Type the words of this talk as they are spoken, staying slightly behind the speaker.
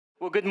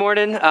Well, good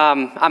morning.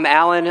 I'm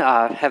Alan.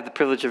 I have the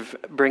privilege of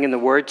bringing the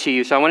word to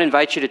you. So I want to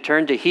invite you to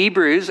turn to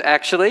Hebrews,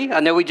 actually. I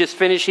know we just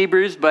finished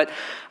Hebrews, but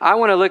I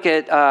want to look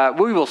at,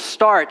 we will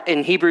start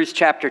in Hebrews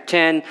chapter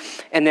 10,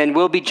 and then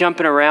we'll be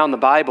jumping around the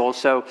Bible.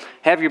 So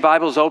have your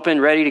Bibles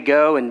open, ready to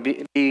go,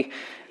 and be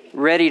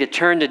ready to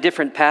turn to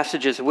different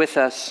passages with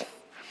us.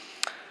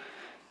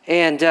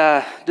 And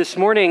this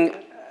morning,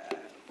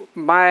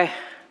 my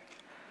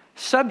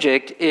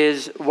subject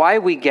is why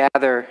we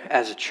gather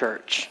as a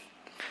church.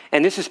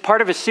 And this is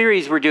part of a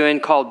series we're doing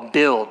called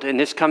Build. And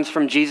this comes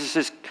from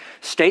Jesus'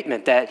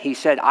 statement that he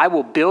said, I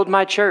will build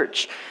my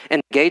church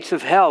and the gates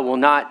of hell will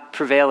not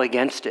prevail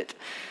against it.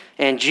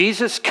 And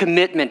Jesus'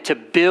 commitment to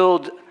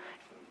build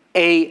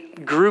a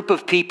group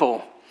of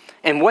people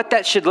and what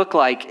that should look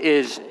like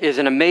is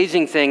an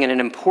amazing thing and an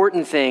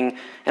important thing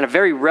and a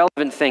very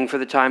relevant thing for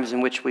the times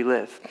in which we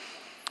live.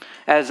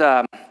 As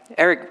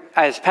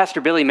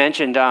Pastor Billy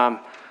mentioned,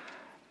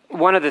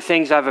 one of the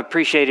things I've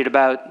appreciated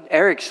about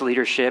Eric's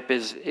leadership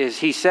is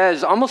he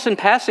says, almost in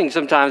passing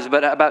sometimes,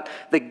 but about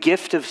the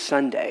gift of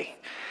Sunday.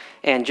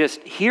 And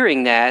just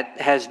hearing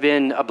that has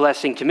been a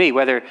blessing to me,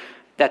 whether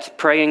that's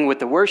praying with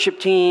the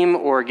worship team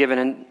or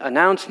giving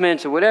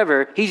announcements or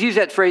whatever. He's used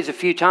that phrase a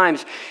few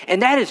times.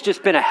 And that has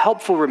just been a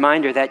helpful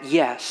reminder that,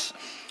 yes,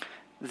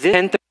 this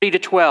 10:30 to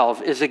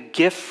 12 is a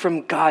gift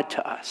from God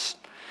to us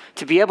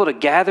to be able to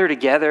gather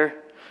together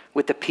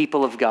with the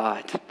people of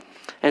God.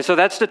 And so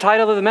that's the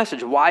title of the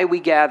message, Why We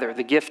Gather,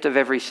 the Gift of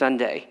Every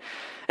Sunday.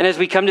 And as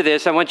we come to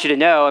this, I want you to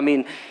know,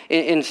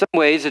 in some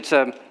ways it's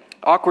an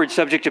awkward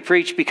subject to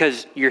preach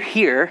because you're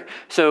here.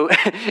 So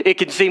it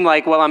can seem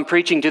like, well, I'm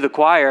preaching to the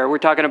choir. We're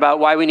talking about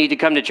why we need to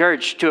come to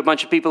church to a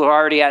bunch of people who are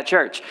already at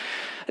church.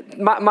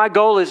 My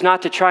goal is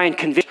not to try and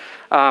convince.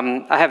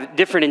 I have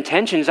different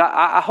intentions.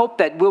 I hope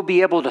that we'll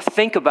be able to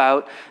think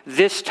about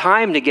this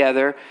time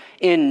together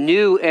in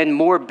new and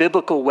more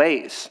biblical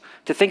ways.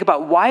 To think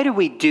about, why do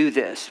we do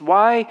this?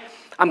 Why?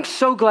 I'm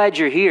so glad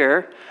you're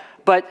here,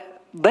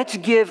 but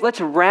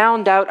let's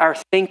round out our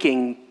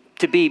thinking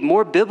to be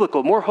more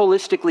biblical, more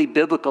holistically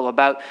biblical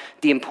about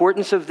the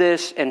importance of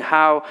this and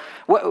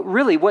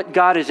what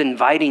God is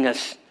inviting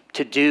us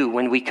to do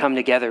when we come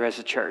together as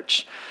a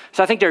church.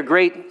 So I think there are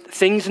great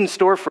things in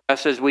store for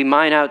us as we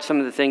mine out some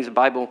of the things the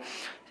Bible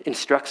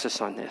instructs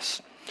us on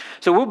this.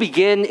 So we'll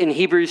begin in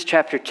Hebrews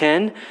chapter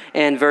 10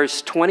 and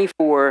verse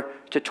 24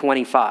 to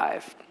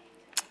 25.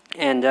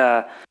 And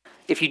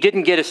if you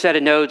didn't get a set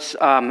of notes,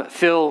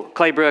 Phil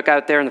Claybrook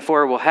out there in the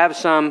foyer will have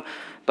some,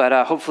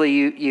 but hopefully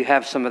you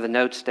have some of the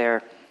notes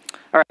there.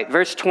 All right,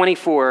 verse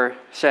 24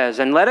 says,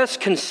 And let us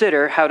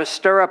consider how to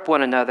stir up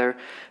one another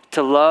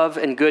to love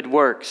and good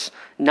works,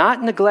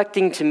 not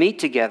neglecting to meet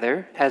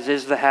together, as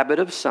is the habit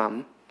of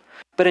some,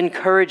 but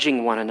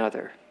encouraging one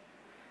another.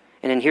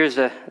 And then here's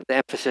the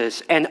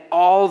emphasis, and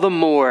all the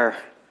more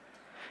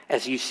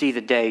as you see the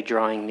day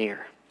drawing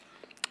near.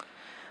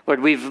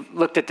 Lord, we've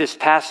looked at this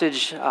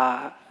passage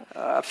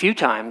a few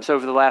times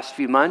over the last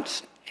few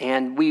months,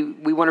 and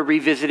we want to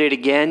revisit it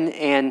again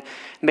and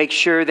make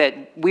sure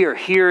that we are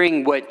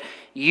hearing what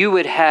you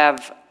would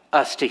have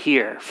us to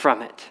hear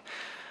from it.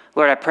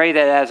 Lord, I pray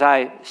that as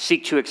I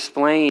seek to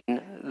explain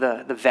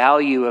the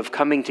value of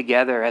coming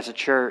together as a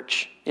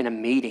church in a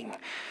meeting,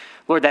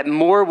 Lord, that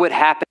more would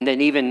happen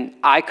than even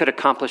I could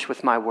accomplish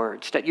with my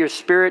words, that your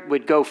Spirit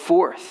would go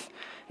forth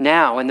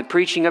now in the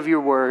preaching of your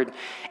word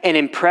and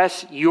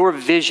impress your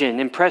vision,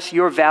 impress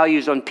your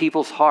values on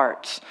people's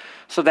hearts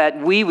so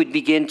that we would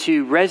begin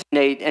to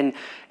resonate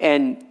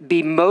and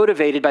be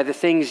motivated by the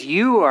things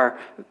you are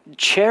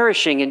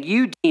cherishing and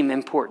you deem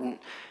important,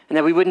 and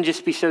that we wouldn't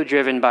just be so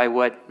driven by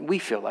what we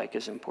feel like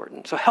is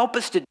important. So help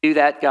us to do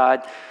that,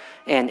 God,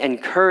 and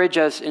encourage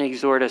us and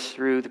exhort us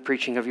through the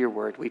preaching of your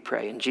word, we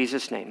pray. In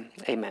Jesus' name,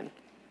 amen.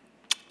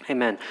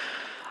 Amen.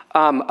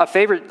 A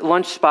favorite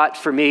lunch spot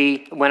for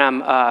me when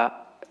I'm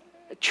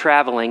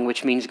traveling,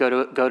 which means go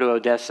to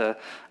Odessa,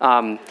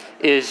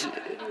 is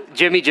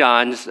Jimmy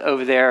John's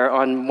over there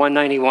on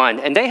 191,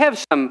 and they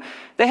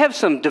have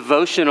some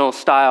devotional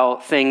style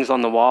things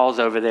on the walls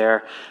over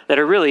there that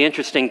are really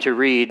interesting to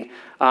read.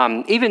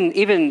 Even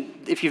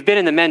if you've been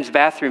in the men's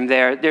bathroom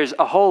there's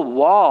a whole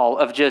wall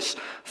of just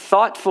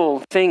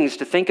thoughtful things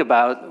to think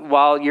about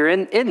while you're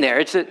in there.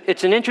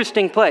 It's an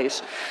interesting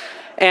place.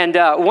 And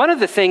one of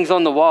the things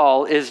on the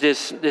wall is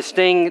this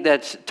thing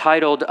that's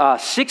titled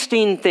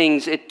 16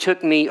 Things It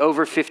Took Me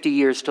Over 50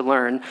 Years to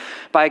Learn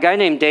by a guy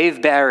named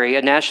Dave Barry,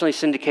 a nationally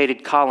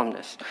syndicated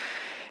columnist.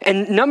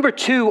 And number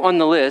 2 on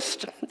the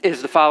list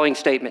is the following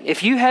statement.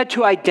 If you had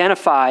to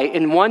identify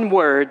in one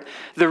word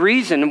the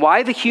reason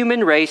why the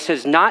human race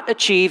has not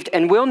achieved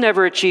and will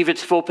never achieve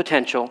its full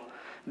potential,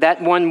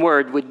 that one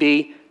word would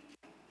be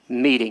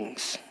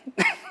meetings.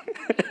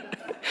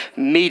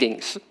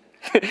 Meetings.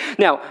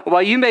 Now,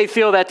 while you may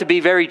feel that to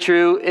be very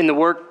true in the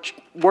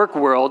work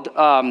world,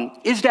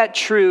 is that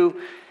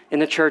true in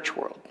the church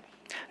world?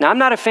 Now, I'm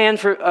not a fan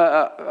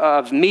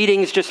of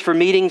meetings just for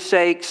meetings'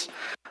 sakes.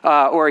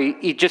 or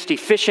just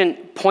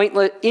inefficient,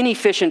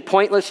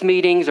 pointless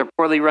meetings or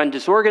poorly run,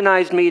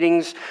 disorganized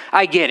meetings.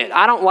 I get it.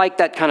 I don't like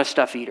that kind of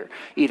stuff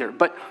either.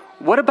 But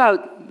what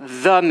about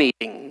the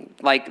meeting,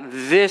 like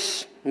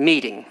this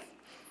meeting?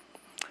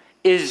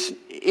 Is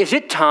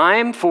it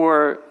time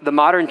for the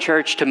modern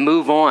church to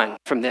move on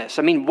from this?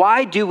 I mean,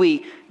 why do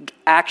we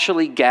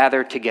actually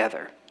gather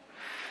together?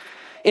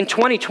 In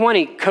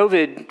 2020,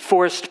 COVID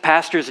forced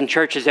pastors and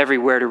churches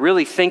everywhere to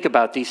really think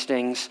about these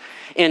things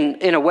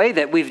in a way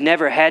that we've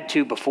never had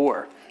to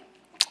before.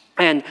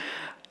 And,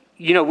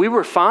 we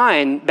were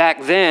fine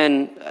back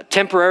then,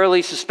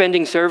 temporarily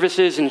suspending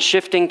services and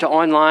shifting to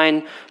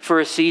online for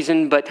a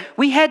season. But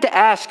we had to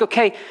ask,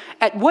 okay,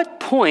 at what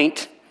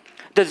point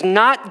does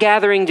not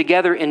gathering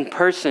together in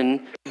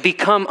person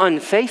become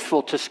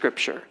unfaithful to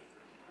Scripture?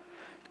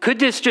 Could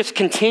this just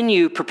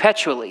continue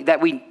perpetually,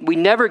 that we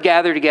never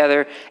gather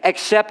together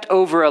except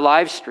over a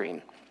live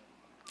stream?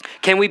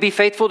 Can we be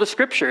faithful to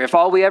Scripture if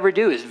all we ever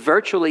do is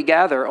virtually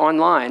gather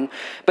online,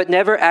 but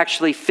never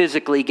actually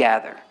physically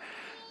gather?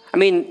 I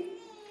mean,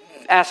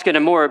 asking a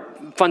more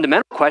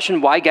fundamental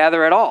question, why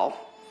gather at all?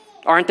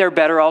 Aren't there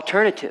better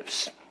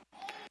alternatives?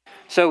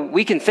 So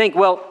we can think,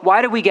 well,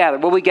 why do we gather?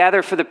 Well, we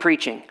gather for the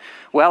preaching.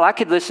 Well, I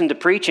could listen to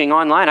preaching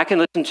online. I can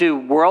listen to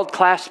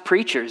world-class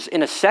preachers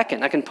in a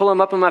second. I can pull them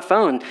up on my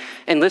phone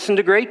and listen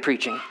to great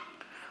preaching.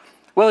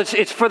 Well,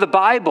 it's for the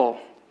Bible,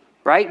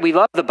 right? We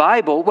love the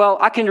Bible. Well,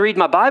 I can read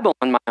my Bible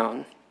on my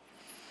own.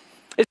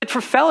 Is it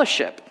for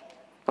fellowship?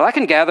 Well, I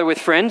can gather with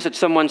friends at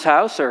someone's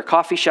house or a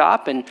coffee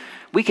shop, and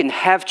we can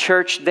have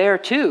church there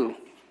too.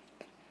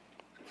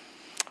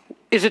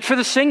 Is it for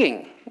the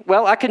singing?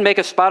 Well, I can make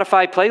a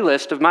Spotify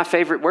playlist of my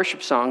favorite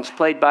worship songs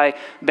played by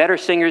better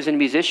singers and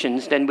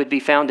musicians than would be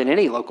found in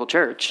any local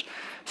church.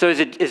 So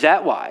is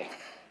that why?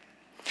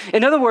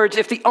 In other words,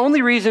 if the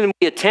only reason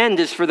we attend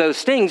is for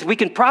those things, we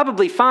can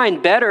probably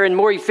find better and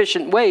more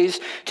efficient ways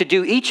to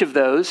do each of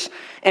those,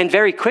 and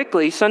very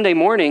quickly, Sunday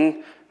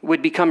morning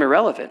would become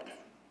irrelevant.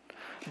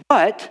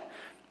 But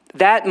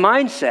that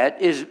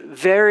mindset is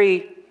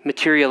very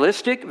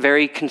materialistic,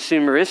 very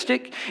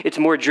consumeristic. It's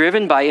more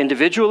driven by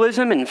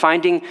individualism and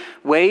finding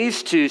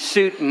ways to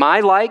suit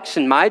my likes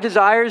and my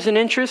desires and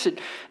interests.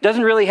 It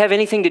doesn't really have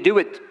anything to do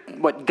with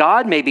what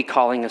God may be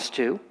calling us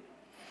to.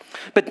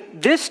 But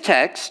this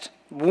text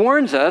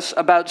warns us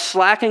about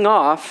slacking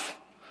off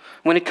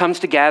when it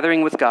comes to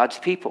gathering with God's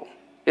people.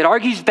 It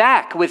argues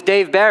back with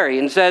Dave Barry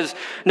and says,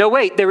 no,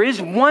 wait, there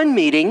is one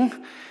meeting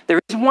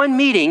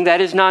that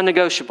is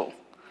non-negotiable.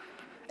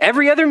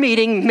 Every other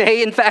meeting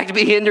may, in fact,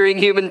 be hindering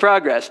human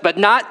progress, but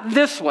not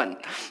this one.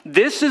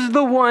 This is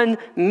the one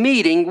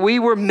meeting we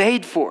were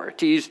made for,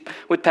 to use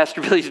what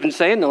Pastor Billy's been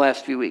saying the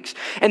last few weeks.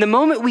 And the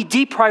moment we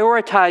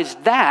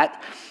deprioritize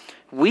that,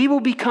 we will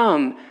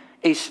become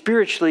a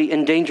spiritually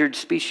endangered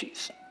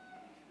species.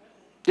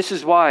 This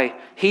is why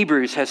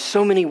Hebrews has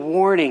so many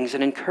warnings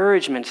and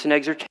encouragements and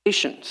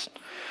exhortations.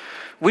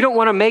 We don't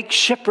want to make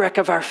shipwreck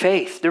of our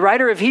faith. The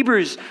writer of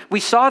Hebrews, we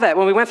saw that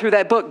when we went through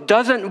that book,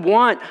 doesn't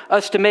want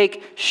us to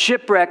make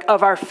shipwreck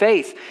of our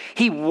faith.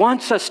 He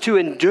wants us to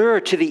endure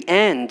to the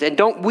end, and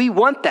don't we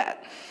want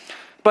that?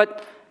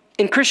 But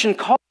in Christian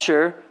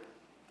culture,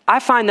 I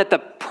find that the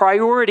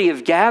priority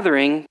of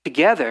gathering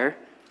together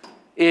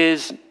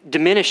is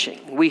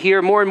diminishing. We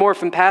hear more and more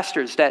from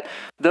pastors that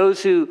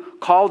those who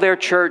call this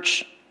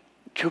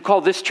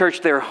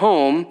church their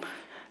home,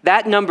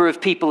 that number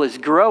of people is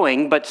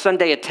growing, but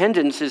Sunday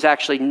attendance is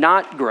actually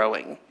not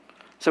growing.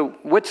 So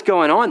what's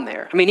going on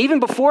there? I mean,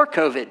 even before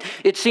COVID,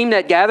 it seemed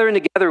that gathering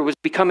together was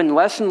becoming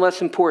less and less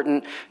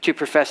important to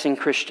professing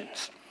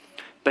Christians.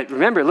 But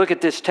remember, look at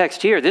this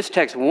text here. This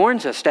text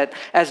warns us that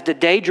as the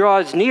day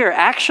draws near,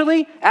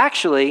 actually,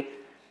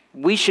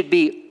 we should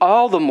be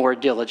all the more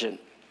diligent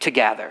to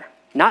gather,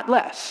 not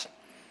less.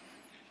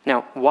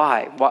 Now,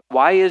 why?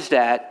 Why is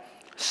that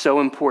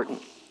so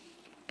important?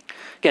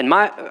 Again,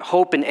 my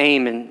hope and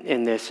aim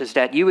in this is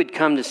that you would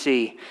come to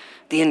see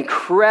the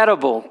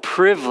incredible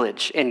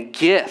privilege and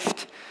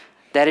gift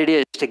that it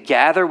is to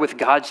gather with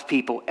God's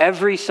people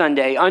every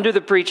Sunday under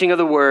the preaching of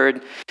the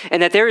Word,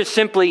 and that there is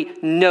simply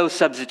no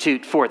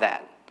substitute for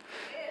that.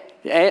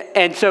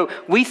 And so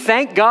we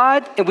thank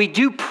God and we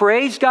do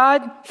praise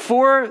God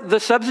for the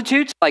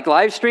substitutes like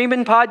live stream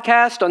and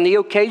podcast on the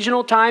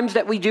occasional times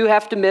that we do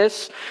have to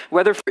miss,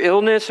 whether for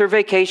illness or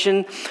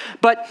vacation.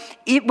 But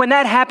when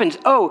that happens,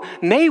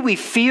 may we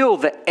feel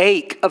the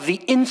ache of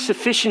the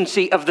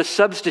insufficiency of the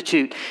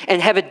substitute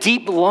and have a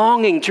deep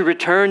longing to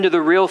return to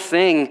the real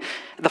thing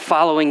the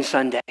following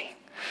Sunday. I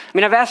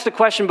mean, I've asked the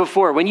question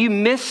before, when you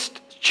missed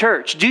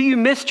church, do you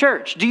miss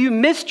church? Do you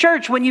miss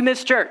church when you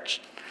miss church?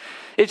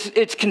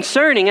 It's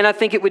concerning, and I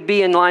think it would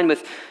be in line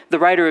with the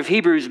writer of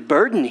Hebrews'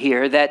 burden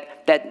here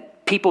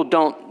that people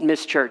don't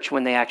miss church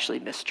when they actually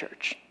miss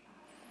church.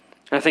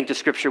 And I think the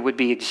scripture would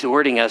be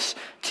exhorting us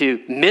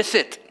to miss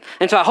it.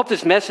 And so I hope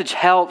this message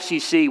helps you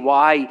see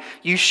why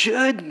you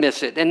should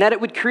miss it, and that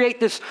it would create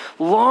this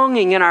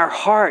longing in our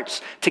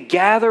hearts to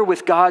gather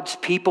with God's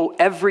people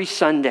every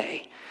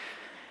Sunday.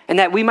 and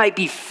that we might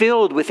be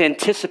filled with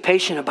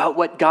anticipation about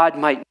what God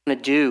might want to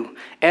do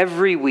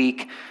every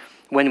week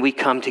when we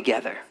come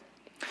together.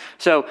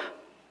 So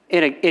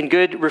in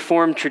good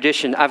Reformed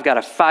tradition, I've got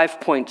a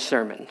 5-point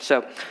sermon.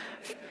 So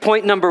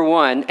point number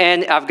 1,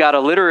 and I've got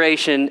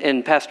alliteration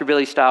in Pastor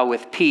Billy style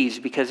with P's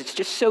because it's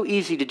just so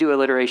easy to do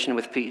alliteration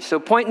with P's. So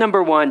point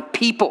number 1,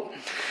 people.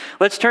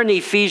 Let's turn to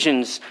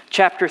Ephesians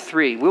chapter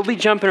 3. We'll be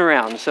jumping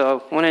around,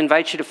 so I want to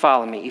invite you to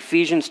follow me.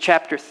 Ephesians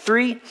chapter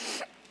 3,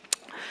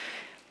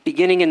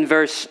 beginning in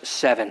verse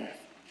 7.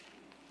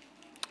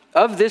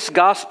 Of this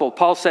gospel,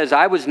 Paul says,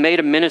 I was made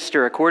a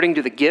minister according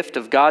to the gift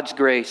of God's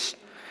grace,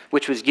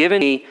 which was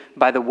given me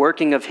by the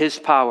working of his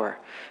power.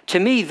 To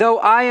me, though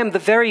I am the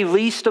very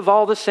least of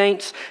all the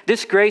saints,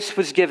 this grace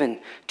was given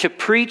to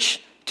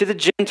preach to the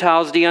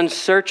Gentiles the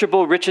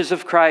unsearchable riches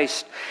of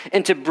Christ,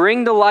 and to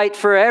bring the light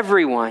for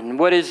everyone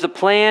what is the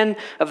plan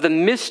of the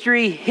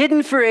mystery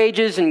hidden for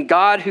ages in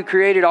God who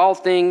created all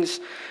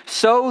things,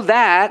 so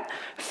that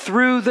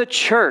through the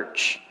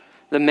church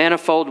the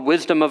manifold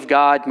wisdom of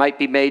God might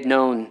be made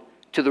known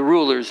to the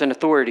rulers and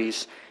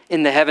authorities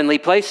in the heavenly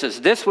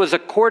places. This was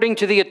according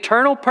to the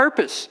eternal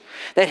purpose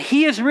that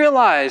he has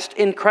realized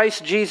in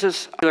Christ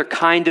Jesus, other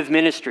kind of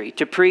ministry,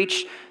 to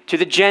preach to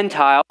the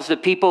Gentiles, the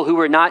people who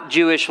were not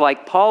Jewish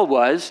like Paul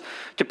was,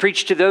 to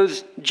preach to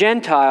those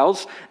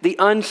Gentiles the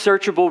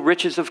unsearchable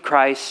riches of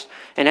Christ,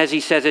 and as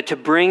he says it, to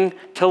bring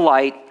to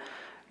light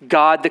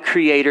God the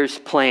Creator's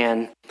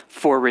plan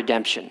for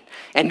redemption.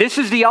 And this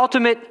is the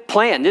ultimate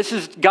plan. This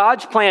is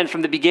God's plan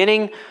from the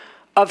beginning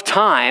of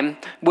time,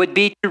 would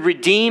be to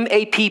redeem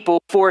a people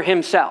for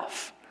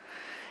himself.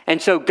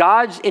 And so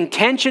God's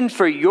intention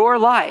for your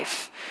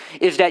life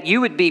is that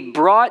you would be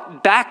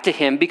brought back to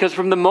him, because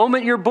from the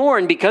moment you're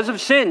born, because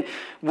of sin,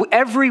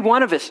 every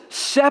one of us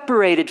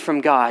separated from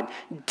God,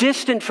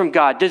 distant from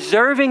God,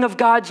 deserving of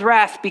God's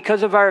wrath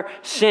because of our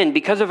sin,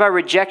 because of our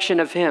rejection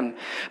of him.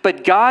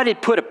 But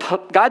God put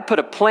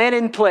a plan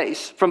in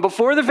place from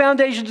before the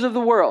foundations of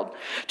the world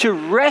to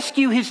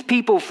rescue his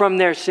people from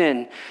their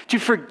sin, to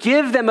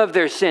forgive them of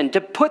their sin,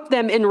 to put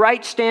them in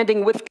right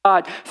standing with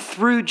God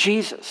through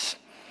Jesus.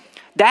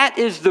 That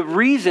is the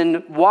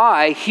reason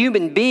why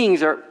human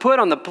beings are put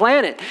on the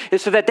planet,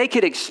 is so that they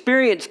could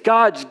experience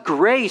God's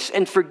grace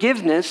and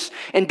forgiveness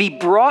and be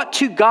brought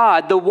to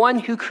God, the one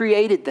who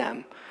created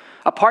them.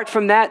 Apart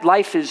from that,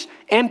 life is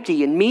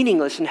empty and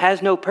meaningless and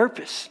has no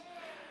purpose.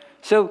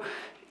 So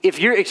if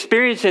you're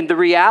experiencing the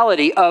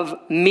reality of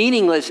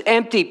meaningless,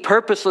 empty,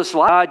 purposeless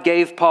life, God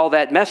gave Paul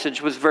that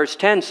message, was verse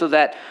 10, so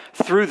that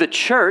through the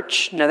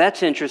church, now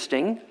that's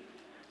interesting,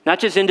 not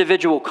just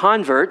individual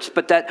converts,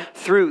 but that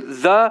through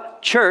the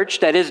church,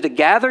 that is the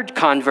gathered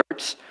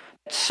converts,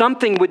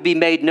 something would be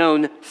made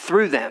known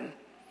through them.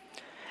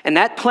 And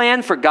that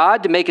plan for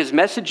God to make his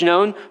message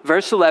known,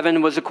 verse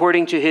 11, was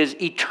according to his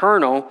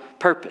eternal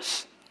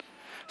purpose.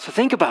 So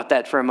think about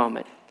that for a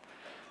moment.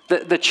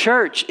 The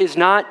church is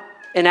not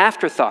an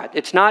afterthought.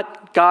 It's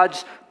not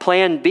God's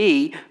plan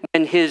B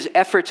when his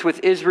efforts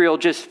with Israel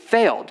just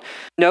failed.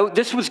 No,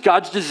 this was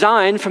God's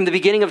design from the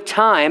beginning of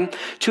time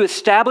to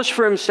establish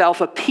for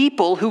himself a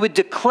people who would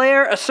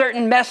declare a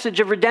certain message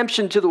of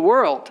redemption to the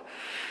world.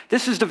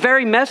 This is the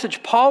very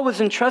message Paul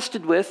was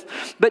entrusted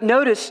with, but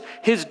notice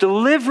his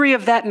delivery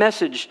of that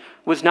message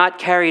was not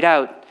carried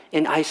out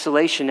in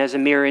isolation as a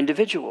mere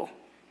individual.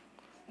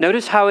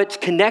 Notice how it's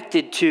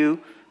connected to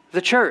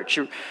the church.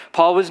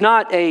 Paul was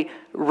not a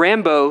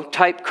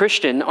Rambo-type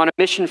Christian on a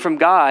mission from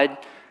God,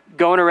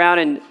 going around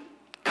and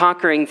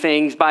conquering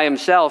things by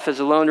himself as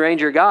a Lone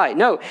Ranger guy.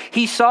 No,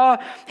 he saw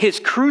his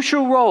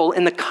crucial role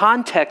in the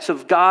context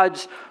of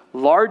God's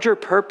larger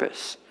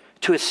purpose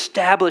to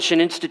establish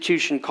an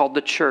institution called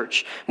the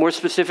church. More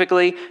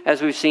specifically,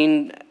 as we've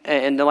seen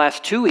in the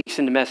last 2 weeks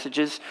in the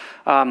messages,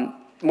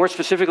 more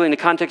specifically in the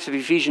context of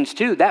Ephesians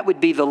 2, that would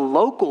be the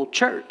local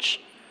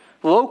church.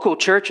 Local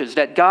churches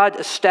that God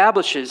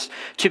establishes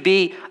to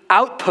be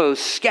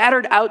outposts,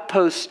 scattered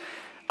outposts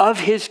of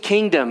his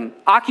kingdom,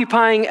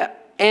 occupying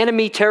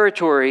enemy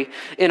territory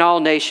in all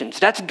nations.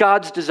 That's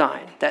God's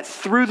design, that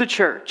through the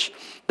church,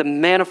 the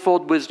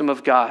manifold wisdom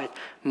of God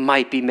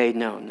might be made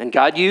known. And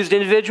God used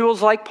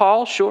individuals like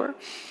Paul, sure,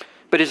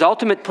 but his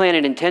ultimate plan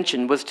and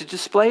intention was to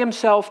display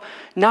himself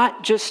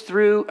not just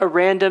through a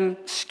random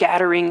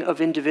scattering of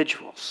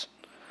individuals,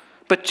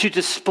 but to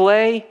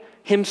display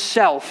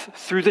himself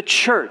through the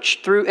church,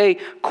 through a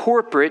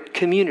corporate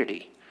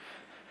community.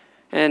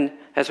 And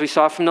as we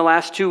saw from the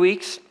last 2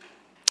 weeks,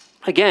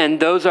 again,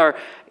 those are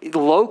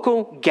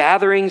local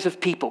gatherings of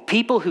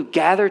people who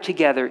gather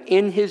together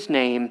in his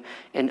name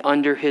and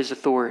under his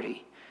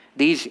authority.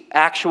 These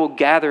actual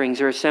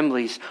gatherings or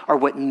assemblies are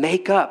what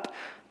make up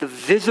the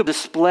visible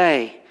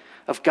display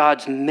of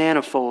God's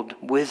manifold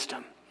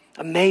wisdom.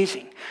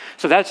 Amazing.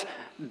 So that's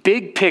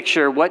big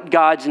picture what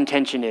God's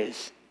intention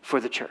is for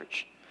the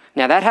church.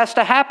 Now that has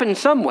to happen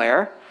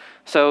somewhere.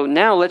 So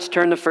now let's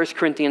turn to 1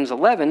 Corinthians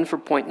 11 for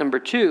point number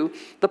 2,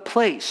 the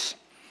place,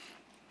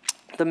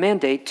 the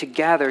mandate to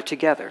gather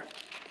together.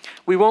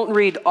 We won't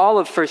read all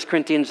of 1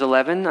 Corinthians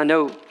 11. I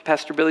know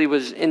Pastor Billy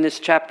was in this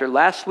chapter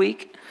last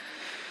week.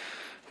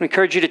 I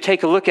encourage you to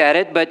take a look at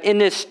it. But in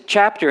this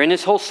chapter, in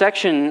this whole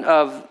section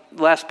of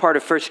the last part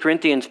of 1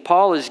 Corinthians,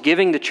 Paul is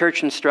giving the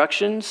church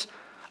instructions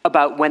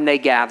about when they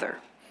gather.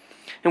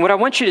 And what I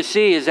want you to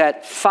see is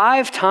that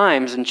 5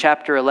 times in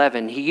chapter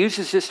 11, he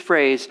uses this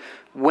phrase,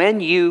 when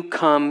you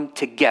come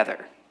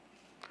together.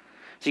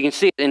 So you can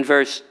see it in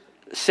verse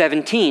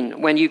 17,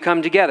 when you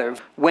come together.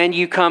 When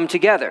you come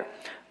together.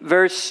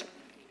 Verse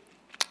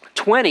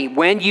 20,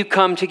 when you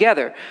come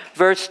together.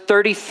 Verse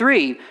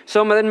 33,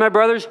 so then my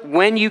brothers,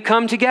 when you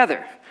come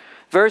together.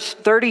 Verse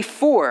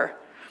 34,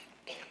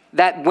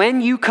 that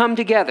when you come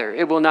together,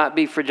 it will not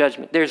be for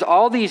judgment. There's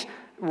all these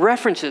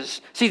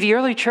references. See, the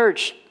early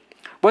church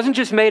wasn't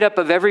just made up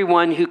of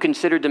everyone who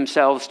considered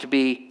themselves to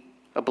be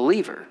a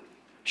believer.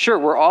 Sure,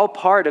 we're all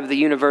part of the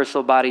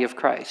universal body of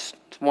Christ.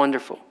 It's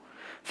wonderful.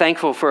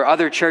 Thankful for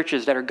other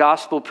churches that are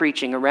gospel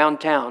preaching around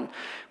town.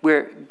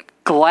 We're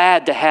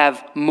glad to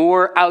have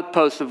more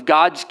outposts of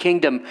God's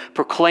kingdom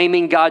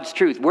proclaiming God's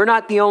truth. We're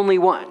not the only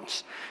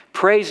ones.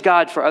 Praise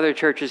God for other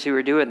churches who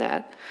are doing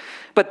that.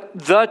 But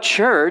the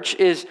church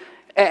is,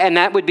 and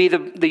that would be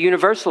the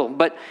universal,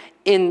 but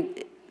in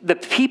the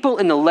people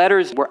in the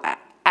letters were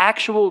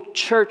actual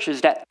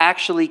churches that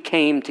actually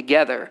came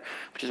together,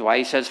 which is why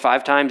he says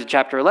 5 times in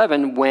chapter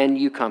 11, when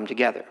you come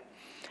together.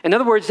 In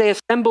other words, they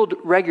assembled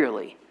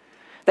regularly.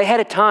 They had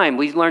a time,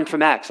 we learned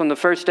from Acts, on the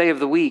first day of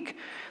the week,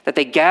 that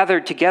they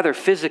gathered together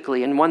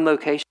physically in one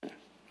location.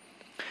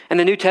 And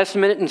the New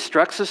Testament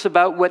instructs us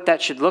about what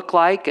that should look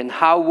like and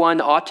how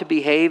one ought to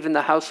behave in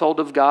the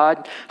household of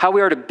God, how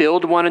we are to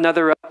build one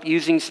another up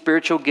using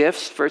spiritual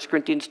gifts, 1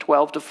 Corinthians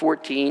 12 to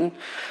 14,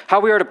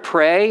 how we are to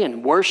pray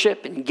and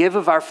worship and give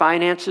of our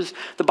finances.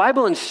 The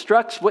Bible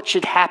instructs what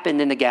should happen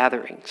in the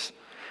gatherings.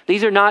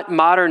 These are not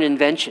modern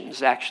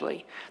inventions,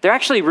 actually. They're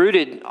actually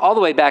rooted all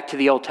the way back to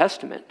the Old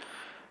Testament,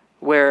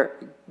 where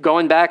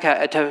going back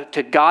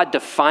to God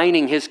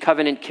defining his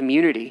covenant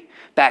community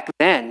back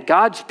then,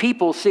 God's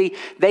people, see,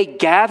 they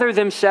gather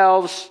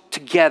themselves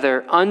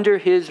together under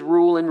his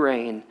rule and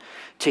reign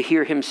to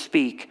hear him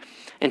speak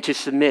and to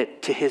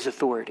submit to his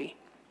authority.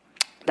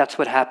 That's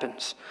what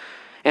happens.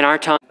 In our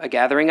time, a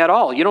gathering at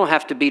all. You don't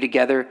have to be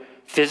together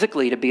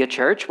physically to be a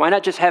church. Why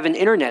not just have an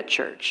internet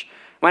church?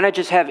 Why not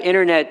just have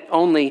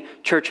internet-only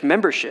church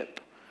membership?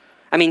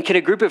 I mean, can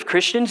a group of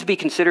Christians be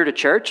considered a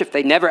church if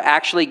they never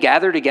actually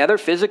gather together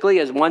physically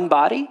as one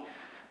body,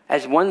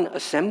 as one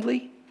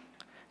assembly?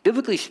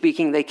 Biblically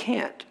speaking, they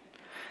can't.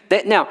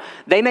 Now,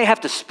 they may have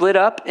to split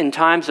up in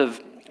times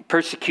of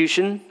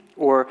persecution,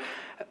 or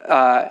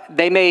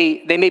they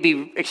may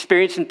be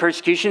experiencing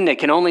persecution. They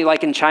can only,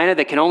 like in China,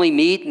 they can only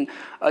meet in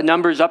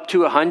numbers up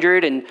to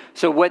 100. And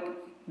so what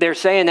they're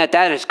saying that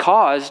has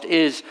caused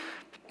is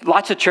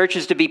lots of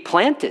churches to be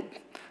planted.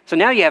 So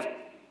now you have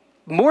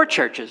more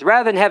churches.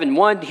 Rather than having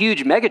one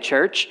huge mega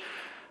church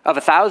of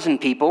 1,000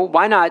 people,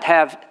 why not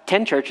have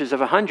 10 churches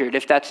of 100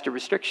 if that's the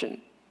restriction?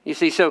 You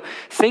see, so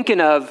thinking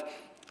of,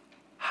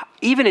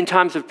 even in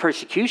times of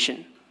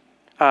persecution,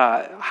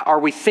 are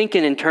we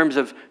thinking in terms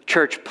of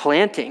church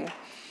planting?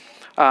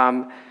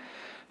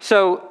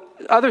 So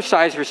other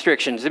size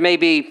restrictions, it may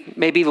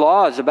be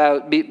laws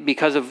about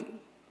because of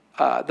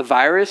the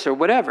virus or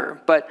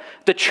whatever. But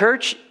the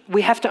church,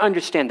 we have to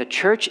understand, the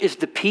church is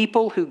the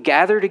people who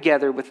gather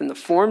together within the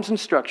forms and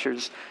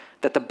structures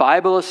that the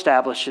Bible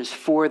establishes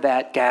for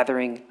that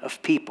gathering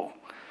of people.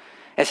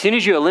 As soon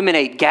as you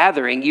eliminate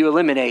gathering, you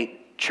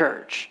eliminate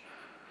church.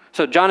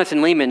 So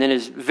Jonathan Leeman, in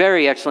his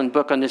very excellent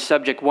book on this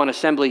subject, One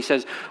Assembly,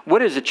 says,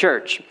 what is a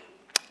church?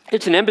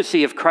 It's an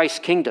embassy of Christ's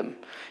kingdom.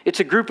 It's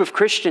a group of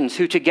Christians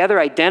who together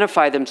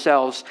identify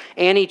themselves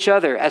and each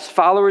other as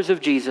followers of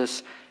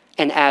Jesus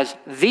and as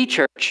the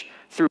church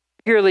through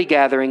regularly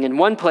gathering in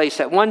one place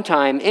at one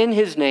time in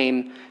his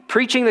name,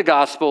 preaching the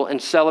gospel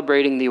and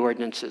celebrating the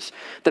ordinances.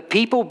 The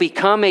people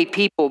become a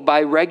people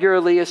by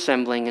regularly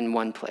assembling in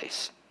one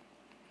place.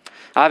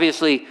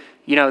 Obviously,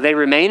 they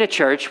remain a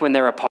church when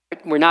they're apart.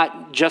 We're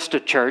not just a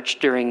church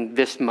during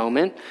this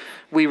moment.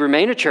 We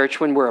remain a church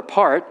when we're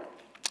apart,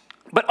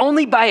 but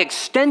only by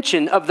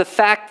extension of the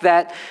fact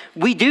that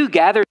we do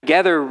gather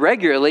together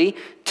regularly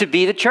to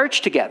be the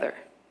church together.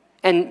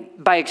 And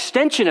by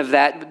extension of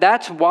that,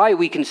 that's why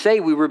we can say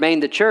we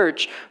remain the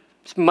church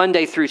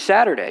Monday through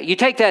Saturday. You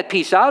take that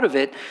piece out of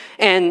it,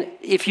 and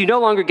if you no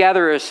longer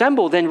gather or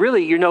assemble, then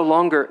really you're no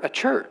longer a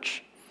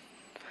church.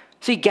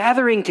 See,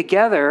 gathering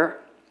together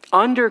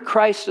under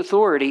Christ's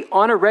authority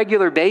on a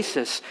regular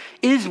basis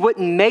is what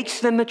makes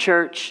them a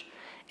church,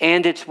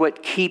 and it's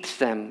what keeps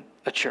them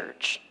a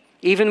church,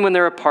 even when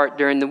they're apart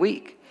during the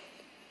week.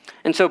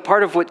 And so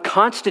part of what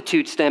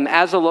constitutes them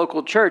as a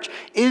local church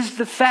is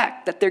the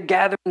fact that they're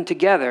gathering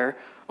together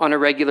on a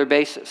regular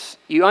basis.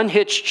 You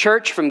unhitch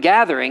church from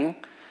gathering,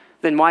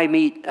 then why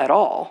meet at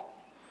all?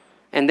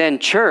 And then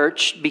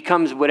church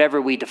becomes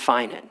whatever we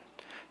define it.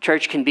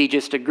 Church can be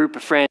just a group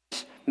of friends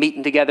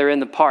meeting together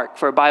in the park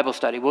for a Bible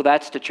study. Well,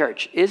 that's the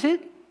church. Is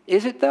it?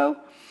 Is it though?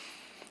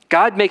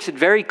 God makes it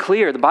very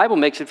clear, the Bible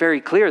makes it very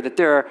clear that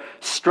there are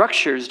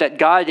structures that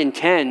God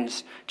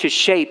intends to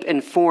shape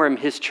and form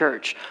his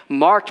church,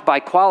 marked by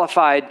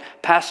qualified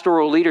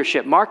pastoral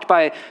leadership, marked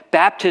by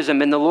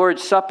baptism and the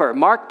Lord's Supper,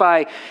 marked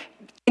by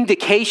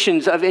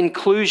indications of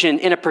inclusion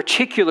in a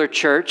particular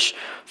church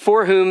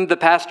for whom the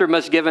pastor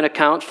must give an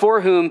account,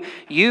 for whom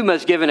you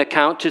must give an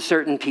account to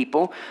certain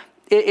people.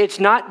 It's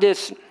not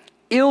this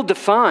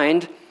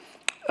ill-defined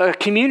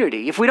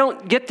community. If we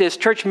don't get this,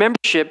 church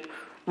membership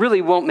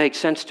really won't make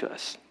sense to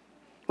us.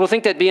 We'll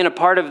think that being a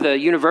part of the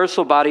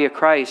universal body of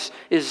Christ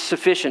is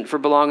sufficient for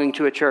belonging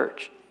to a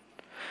church.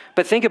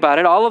 But think about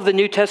it. All of the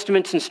New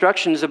Testament's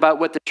instructions about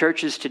what the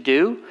church is to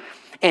do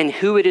and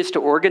who it is to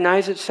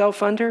organize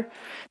itself under,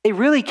 they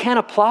really can't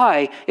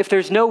apply if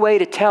there's no way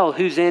to tell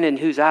who's in and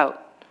who's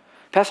out.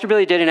 Pastor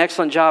Billy did an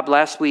excellent job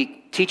last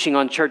week teaching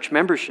on church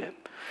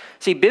membership.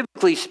 See,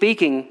 biblically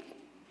speaking,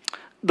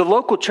 the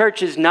local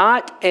church is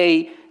not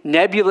a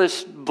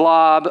nebulous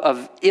blob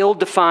of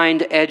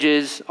ill-defined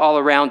edges all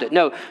around it.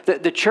 No,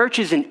 the church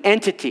is an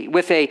entity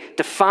with a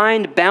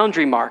defined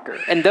boundary marker,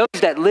 and those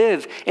that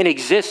live and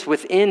exist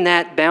within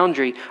that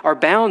boundary are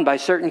bound by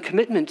certain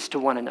commitments to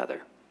one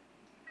another.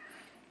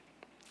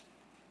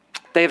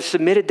 They have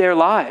submitted their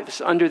lives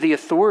under the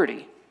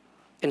authority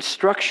and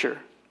structure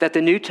that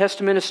the New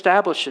Testament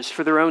establishes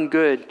for their own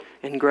good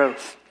and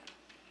growth.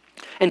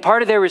 And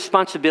part of their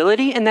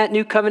responsibility in that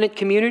new covenant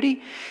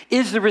community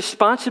is the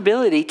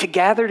responsibility to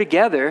gather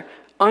together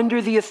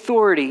under the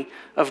authority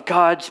of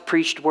God's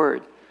preached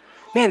word.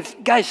 Man,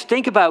 guys,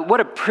 think about what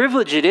a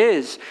privilege it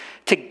is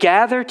to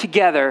gather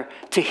together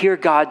to hear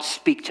God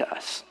speak to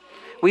us.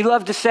 We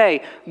love to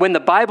say, when the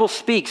Bible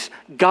speaks,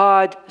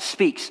 God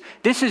speaks.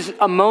 This is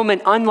a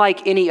moment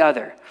unlike any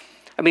other.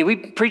 I mean, we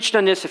preached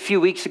on this a few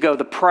weeks ago,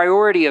 the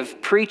priority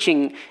of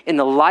preaching in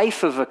the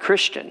life of a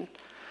Christian.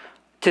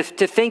 To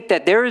think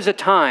that there is a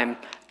time,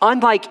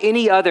 unlike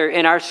any other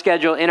in our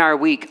schedule, in our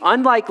week,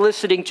 unlike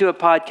listening to a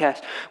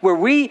podcast, where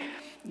we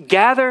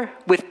gather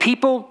with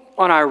people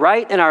on our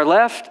right and our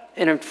left,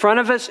 and in front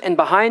of us and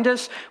behind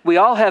us. We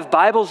all have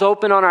Bibles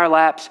open on our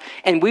laps,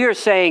 and we are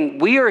saying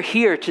we are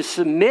here to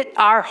submit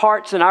our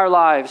hearts and our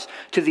lives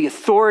to the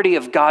authority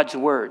of God's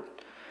word.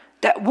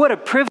 What a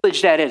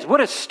privilege that is.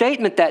 What a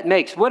statement that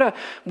makes. What a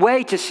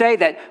way to say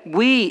that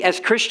we as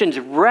Christians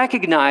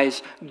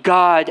recognize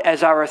God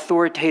as our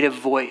authoritative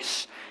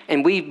voice.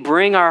 And we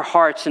bring our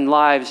hearts and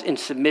lives in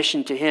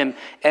submission to him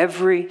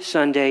every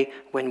Sunday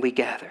when we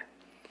gather.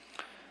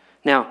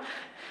 Now,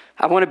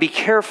 I want to be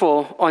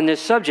careful on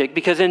this subject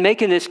because in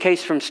making this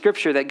case from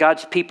Scripture that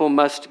God's people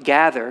must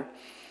gather,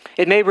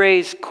 it may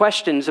raise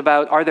questions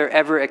about, are there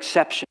ever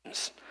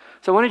exceptions?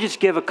 So I want to just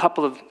give a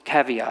couple of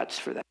caveats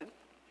for that.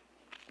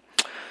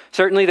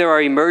 Certainly there are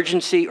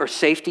emergency or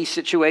safety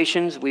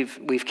situations.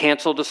 We've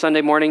canceled a Sunday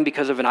morning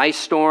because of an ice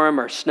storm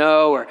or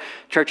snow, or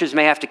churches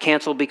may have to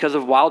cancel because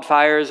of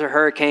wildfires or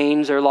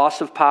hurricanes or loss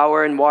of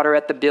power and water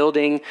at the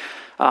building.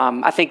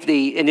 I think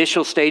the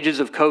initial stages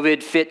of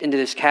COVID fit into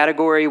this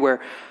category where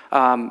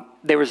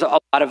there was a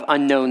lot of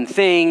unknown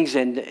things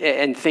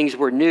and things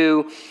were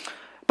new.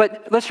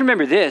 But let's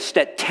remember this,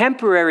 that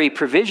temporary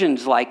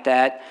provisions like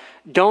that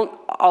don't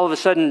all of a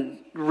sudden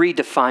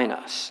redefine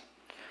us.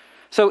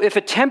 So if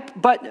a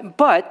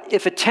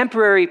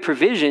temporary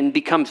provision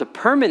becomes a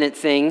permanent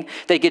thing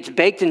that gets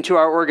baked into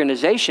our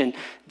organization,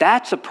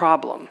 that's a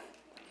problem.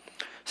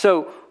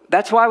 So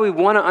that's why we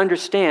want to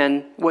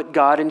understand what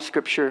God in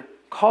Scripture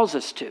calls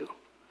us to.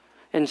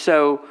 And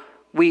so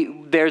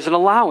there's an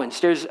allowance,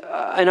 there's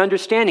an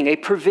understanding, a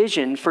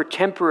provision for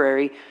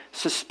temporary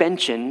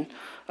suspension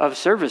of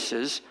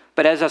services.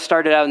 But as I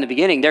started out in the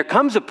beginning, there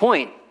comes a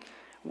point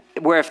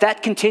where if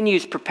that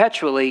continues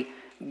perpetually,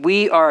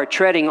 we are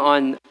treading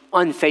on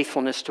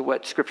unfaithfulness to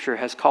what Scripture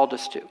has called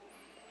us to.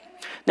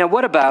 Now,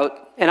 what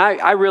about, and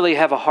I really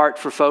have a heart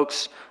for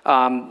folks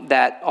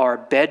that are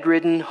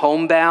bedridden,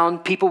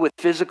 homebound, people with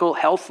physical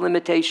health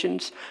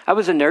limitations. I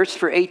was a nurse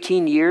for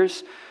 18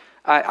 years.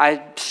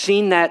 I've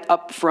seen that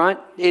up front.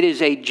 It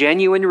is a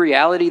genuine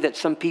reality that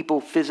some people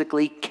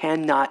physically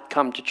cannot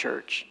come to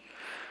church.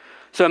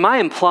 So am I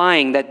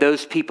implying that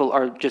those people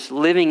are just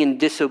living in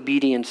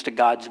disobedience to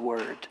God's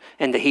word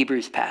and the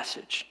Hebrews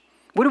passage?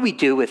 What do we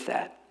do with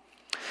that?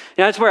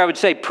 And that's where I would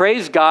say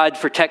praise God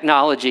for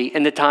technology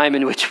in the time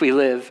in which we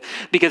live,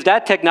 because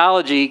that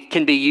technology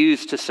can be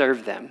used to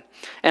serve them.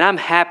 And I'm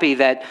happy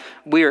that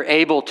we are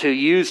able to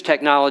use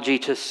technology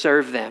to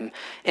serve them.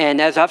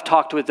 And as I've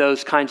talked with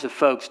those kinds of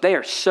folks, they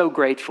are so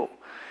grateful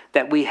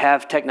that we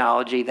have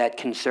technology that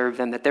can serve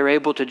them, that they're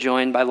able to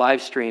join by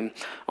live stream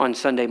on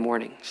Sunday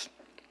mornings.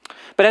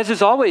 But as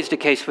is always the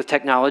case with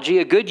technology,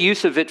 a good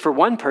use of it for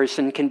one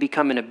person can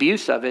become an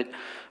abuse of it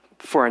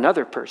for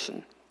another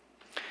person.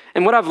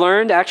 And what I've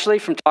learned actually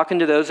from talking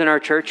to those in our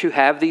church who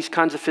have these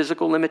kinds of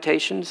physical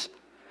limitations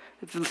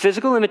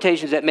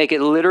that make it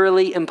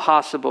literally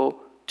impossible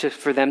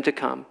for them to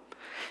come,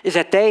 is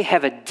that they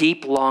have a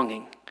deep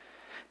longing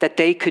that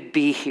they could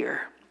be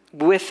here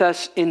with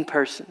us in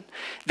person.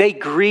 They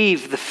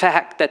grieve the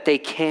fact that they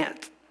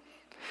can't.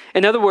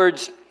 In other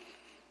words,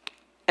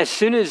 as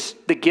soon as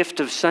the gift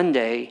of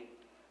Sunday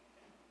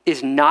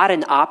is not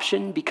an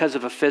option because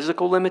of a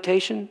physical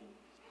limitation,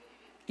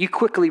 you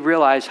quickly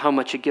realize how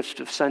much a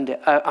gift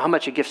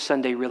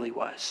Sunday really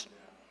was.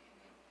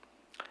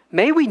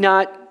 May we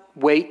not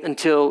wait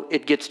until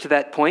it gets to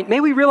that point. May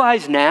we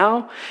realize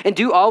now and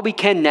do all we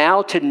can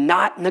now to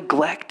not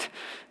neglect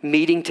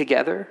meeting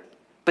together,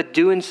 but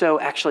doing so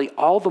actually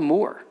all the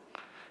more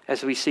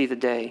as we see the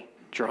day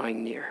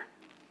drawing near.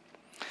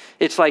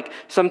 It's like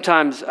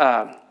sometimes,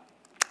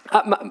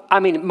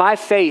 my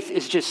faith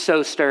is just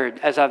so stirred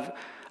as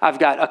I've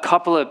got a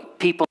couple of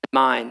people in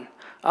mind.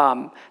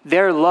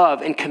 Their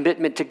love and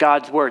commitment to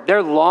God's word.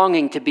 They're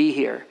longing to be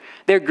here.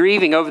 They're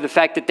grieving over the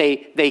fact that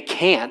they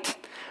can't.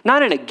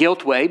 Not in a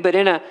guilt way, but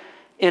in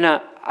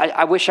a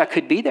I wish I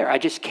could be there. I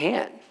just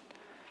can't.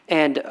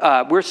 And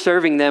we're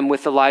serving them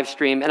with the live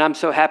stream, and I'm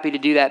so happy to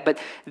do that. But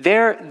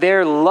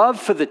their love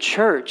for the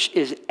church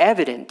is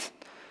evident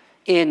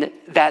in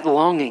that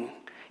longing.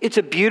 It's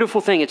a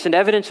beautiful thing. It's an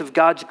evidence of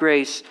God's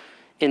grace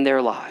in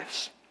their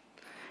lives.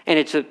 And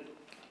it's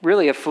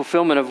really a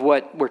fulfillment of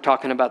what we're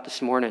talking about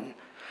this morning.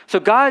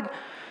 So God,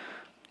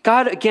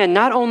 again,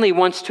 not only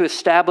wants to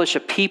establish a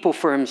people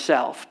for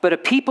himself, but a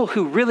people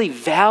who really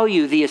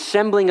value the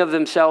assembling of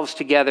themselves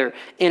together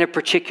in a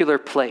particular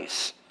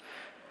place.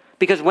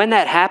 Because when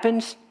that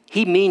happens,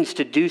 he means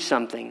to do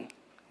something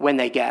when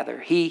they gather.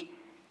 He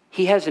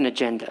has an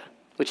agenda,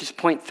 which is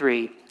point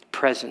 3,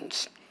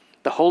 presence.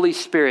 The Holy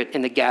Spirit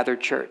in the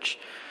gathered church.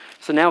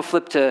 So now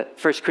flip to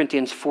 1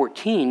 Corinthians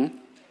 14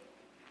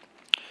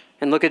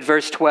 and look at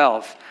verse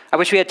 12. I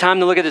wish we had time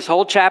to look at this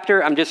whole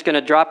chapter. I'm just going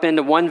to drop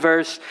into one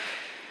verse.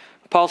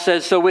 Paul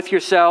says, so with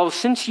yourselves,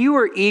 since you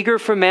are eager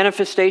for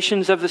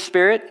manifestations of the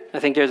Spirit, I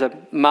think there's a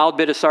mild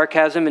bit of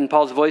sarcasm in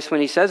Paul's voice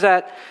when he says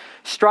that,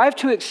 strive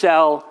to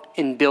excel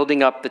in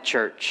building up the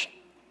church.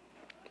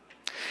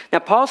 Now,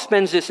 Paul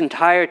spends this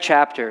entire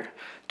chapter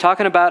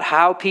talking about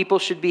how people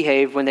should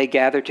behave when they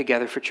gather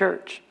together for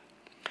church.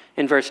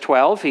 In verse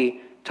 12,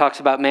 he talks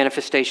about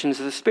manifestations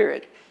of the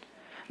Spirit.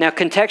 Now,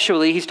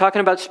 contextually, he's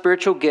talking about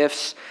spiritual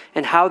gifts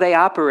and how they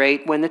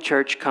operate when the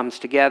church comes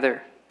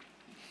together.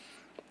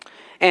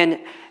 And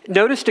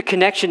notice the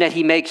connection that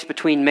he makes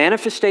between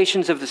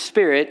manifestations of the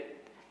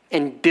Spirit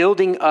and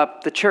building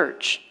up the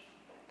church.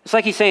 It's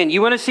like he's saying,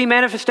 you want to see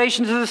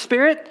manifestations of the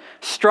Spirit?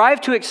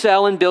 Strive to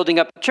excel in building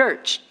up the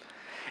church.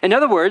 In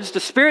other words,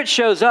 the Spirit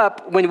shows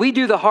up when we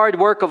do the hard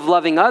work of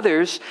loving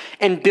others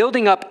and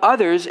building up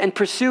others and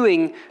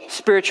pursuing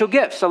spiritual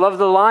gifts. I love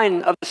the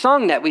line of the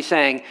song that we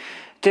sang,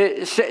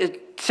 to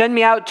send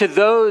me out to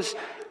those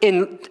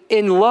in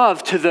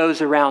love to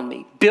those around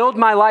me. Build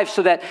my life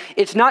so that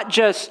it's not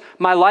just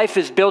my life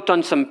is built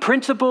on some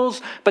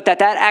principles, but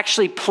that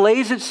actually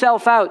plays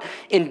itself out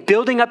in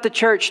building up the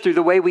church through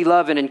the way we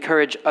love and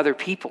encourage other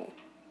people.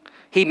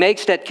 He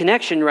makes that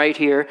connection right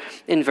here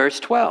in verse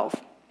 12.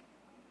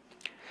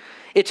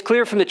 It's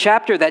clear from the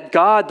chapter that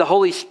God, the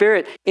Holy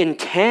Spirit,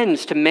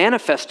 intends to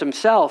manifest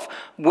himself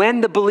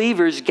when the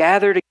believers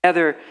gather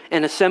together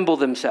and assemble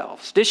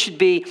themselves. This should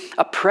be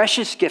a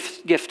precious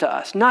gift to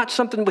us, not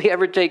something we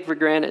ever take for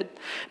granted,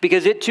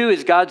 because it too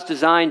is God's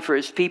design for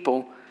his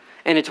people,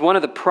 and it's one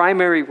of the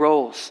primary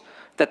roles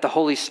that the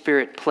Holy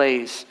Spirit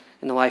plays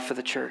in the life of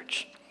the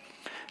church.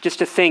 Just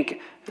to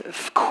think,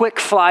 quick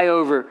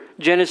flyover,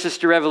 Genesis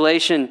to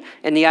Revelation,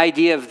 and the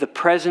idea of the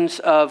presence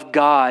of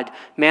God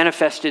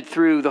manifested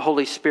through the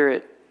Holy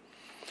Spirit.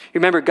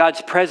 Remember,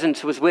 God's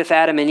presence was with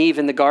Adam and Eve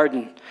in the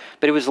garden,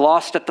 but it was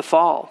lost at the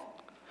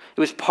fall. It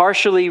was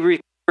partially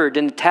recovered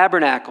in the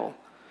tabernacle,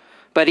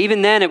 but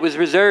even then it was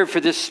reserved for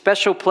this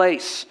special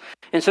place.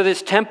 And so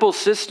this temple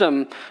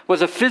system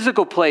was a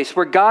physical place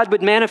where God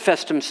would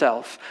manifest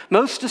himself,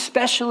 most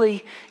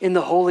especially in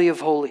the Holy of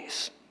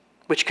Holies,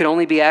 which could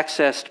only be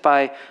accessed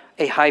by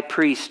a high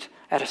priest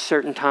at a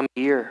certain time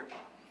of year.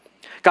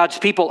 God's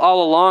people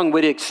all along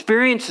would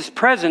experience his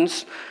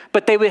presence,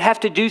 but they would have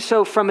to do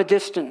so from a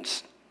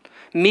distance,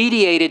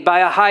 mediated by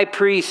a high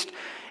priest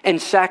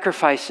and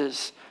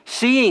sacrifices,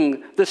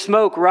 seeing the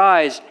smoke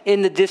rise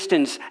in the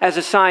distance as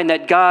a sign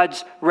that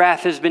God's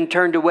wrath has been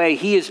turned away.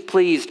 He is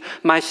pleased.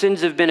 My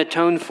sins have been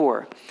atoned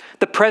for.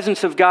 The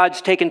presence of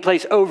God's taken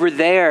place over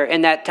there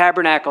in that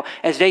tabernacle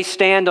as they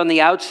stand on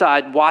the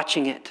outside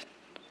watching it.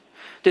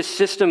 This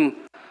system,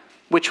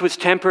 which was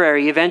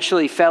temporary,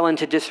 eventually fell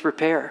into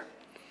disrepair.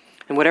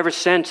 And whatever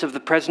sense of the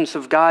presence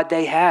of God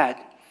they had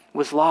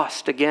was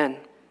lost again.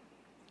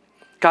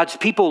 God's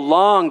people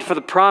longed for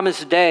the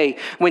promised day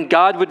when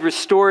God would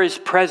restore his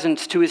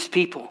presence to his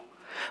people.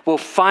 Well,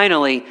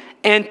 finally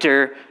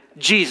enter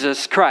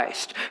Jesus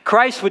Christ.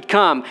 Christ would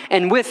come,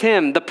 and with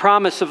him the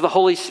promise of the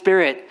Holy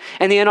Spirit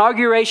and the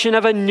inauguration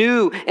of a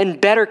new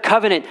and better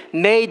covenant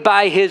made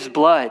by his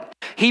blood.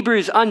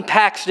 Hebrews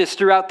unpacks this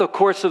throughout the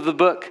course of the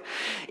book.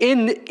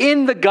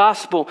 In the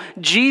gospel,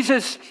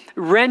 Jesus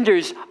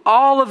renders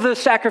all of the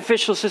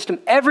sacrificial system,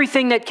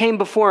 everything that came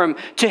before him,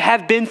 to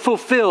have been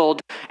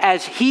fulfilled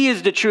as he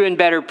is the true and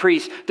better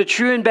priest, the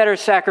true and better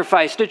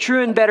sacrifice, the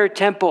true and better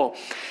temple.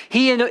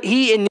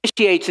 He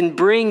initiates and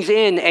brings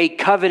in a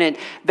covenant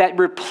that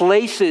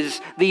replaces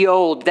the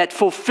old, that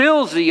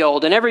fulfills the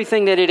old and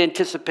everything that it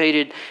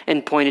anticipated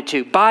and pointed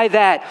to. By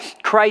that,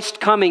 Christ's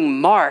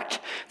coming marked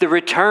the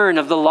return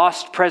of the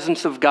lost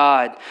presence of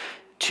God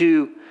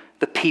to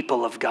the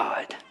people of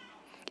God.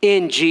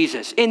 In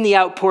Jesus, in the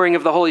outpouring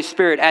of the Holy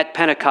Spirit at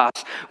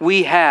Pentecost,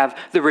 we have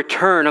the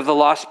return of the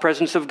lost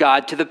presence of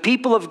God to the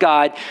people of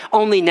God,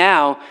 only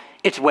now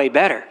it's way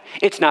better.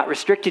 It's not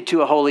restricted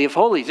to a holy of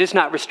holies. It's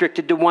not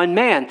restricted to one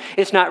man.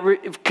 It's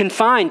not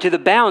confined to the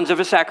bounds of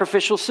a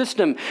sacrificial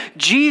system.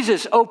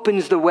 Jesus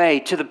opens the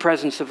way to the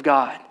presence of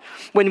God.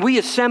 When we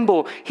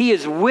assemble, he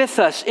is with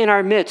us in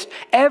our midst.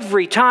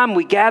 Every time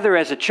we gather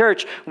as a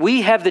church,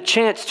 we have the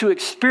chance to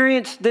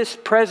experience this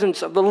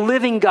presence of the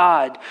living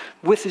God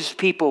with his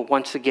people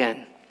once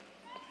again.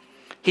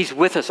 He's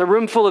with us. A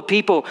room full of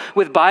people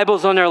with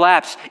Bibles on their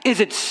laps is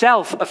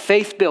itself a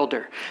faith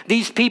builder.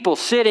 These people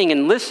sitting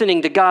and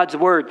listening to God's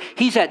word.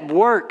 He's at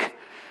work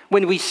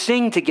when we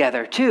sing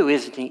together too,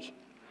 isn't he?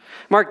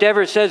 Mark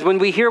Dever says, when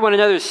we hear one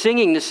another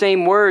singing the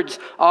same words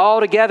all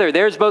together,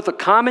 there's both a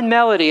common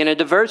melody and a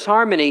diverse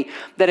harmony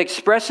that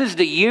expresses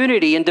the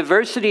unity and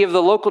diversity of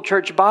the local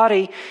church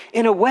body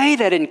in a way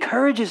that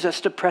encourages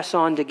us to press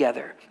on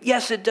together.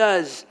 Yes, it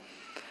does.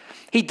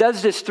 He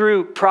does this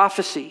through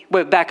prophecy.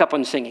 Wait, back up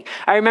on singing.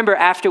 I remember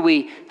after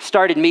we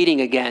started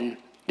meeting again,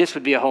 this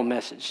would be a whole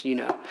message, you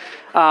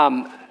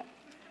know.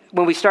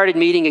 When we started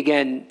meeting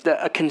again,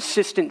 a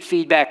consistent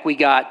feedback we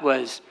got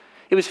was,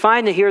 it was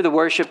fine to hear the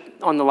worship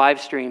on the live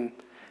stream,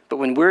 but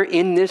when we're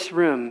in this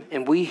room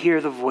and we hear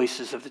the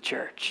voices of the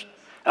church,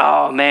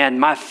 oh man,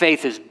 my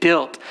faith is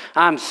built.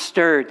 I'm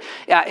stirred.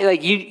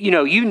 Like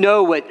you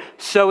know what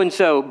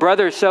so-and-so,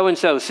 brother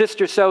so-and-so,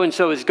 sister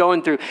so-and-so is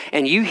going through,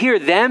 and you hear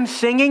them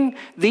singing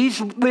these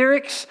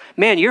lyrics,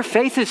 man, your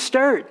faith is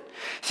stirred.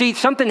 See,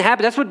 something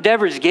happened. That's what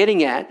Deborah's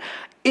getting at.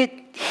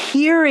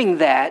 Hearing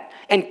that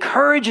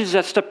encourages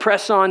us to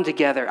press on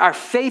together. Our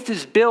faith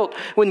is built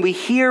when we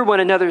hear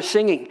one another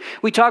singing.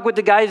 We talk with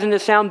the guys in the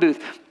sound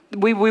booth.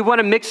 We want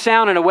to mix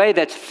sound in a way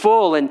that's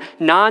full and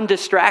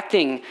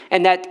non-distracting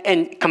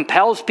and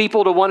compels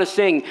people to want to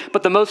sing.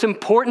 But the most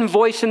important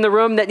voice in the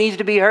room that needs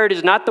to be heard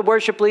is not the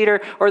worship leader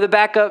or the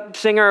backup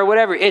singer or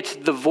whatever. It's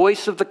the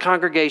voice of the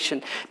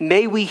congregation.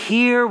 May we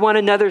hear one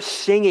another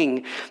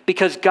singing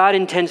because God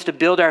intends to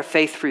build our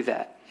faith through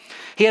that.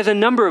 He has a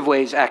number of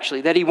ways,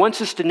 actually, that he wants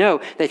us to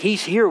know that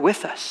he's here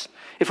with us.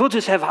 If we'll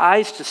just have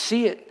eyes to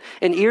see it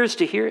and ears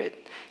to hear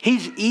it.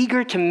 He's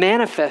eager to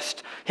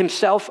manifest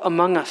himself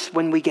among us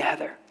when we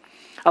gather.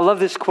 I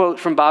love this quote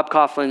from Bob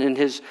Coughlin in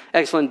his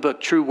excellent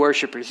book, True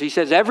Worshipers. He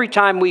says, every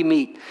time we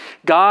meet,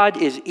 God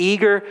is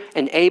eager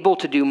and able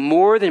to do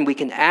more than we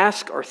can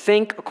ask or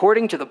think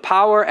according to the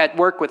power at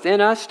work within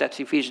us. That's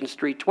Ephesians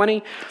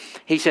 3:20.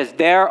 He says,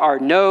 there are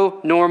no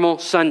normal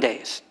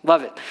Sundays.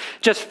 Love it.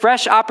 Just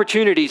fresh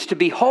opportunities to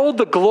behold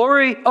the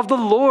glory of the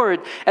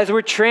Lord as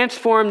we're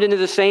transformed into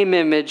the same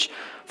image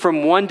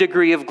from one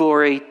degree of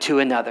glory to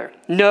another.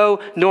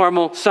 No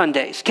normal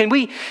Sundays. Can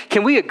we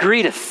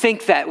agree to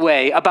think that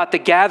way about the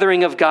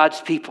gathering of God's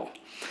people?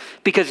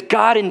 Because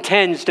God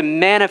intends to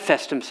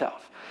manifest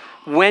himself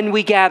when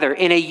we gather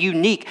in a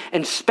unique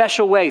and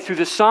special way through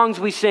the songs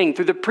we sing,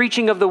 through the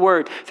preaching of the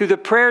word, through the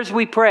prayers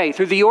we pray,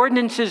 through the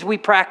ordinances we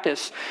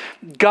practice.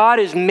 God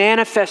is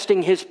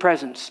manifesting his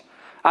presence.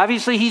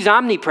 Obviously, he's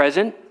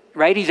omnipresent,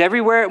 right? He's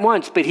everywhere at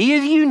once, but he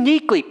is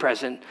uniquely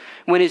present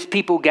when his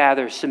people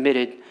gather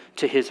submitted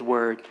to his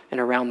word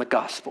and around the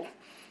gospel.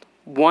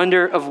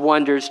 Wonder of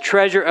wonders,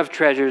 treasure of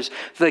treasures,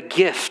 the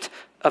gift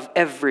of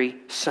every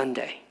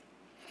Sunday.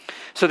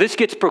 So this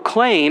gets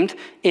proclaimed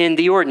in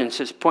the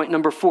ordinances. Point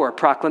number 4,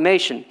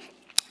 proclamation.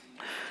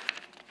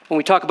 When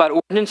we talk about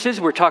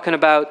ordinances, we're talking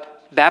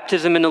about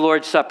baptism in the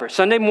Lord's Supper.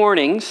 Sunday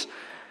mornings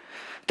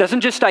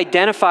doesn't just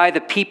identify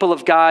the people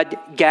of God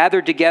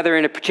gathered together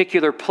in a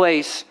particular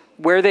place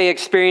where they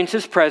experience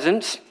his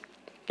presence.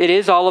 It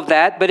is all of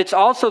that, but it's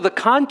also the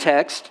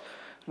context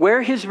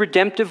where his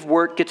redemptive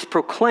work gets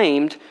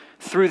proclaimed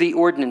through the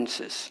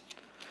ordinances.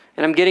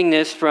 And I'm getting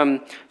this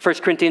from 1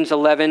 Corinthians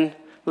 11.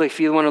 If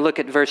you want to look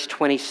at verse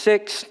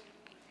 26,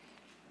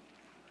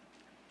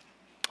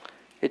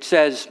 it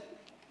says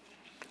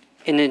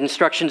in the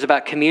instructions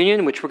about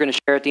communion, which we're going to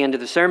share at the end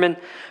of the sermon,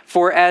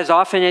 for as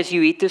often as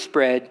you eat this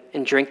bread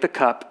and drink the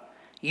cup,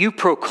 you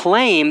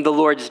proclaim the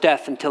Lord's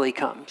death until he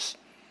comes.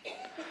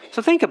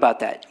 So think about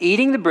that.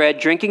 Eating the bread,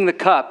 drinking the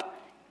cup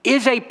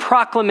is a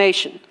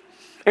proclamation.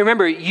 And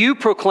remember, you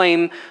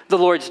proclaim the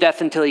Lord's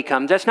death until he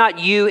comes. That's not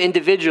you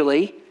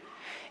individually.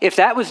 If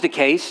that was the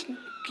case,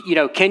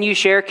 can you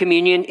share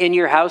communion in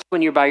your house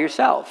when you're by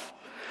yourself?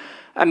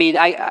 I mean,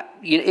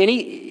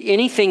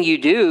 anything you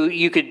do,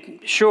 you could,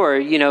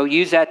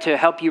 use that to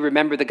help you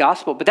remember the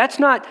gospel. But that's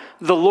not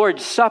the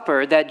Lord's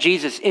Supper that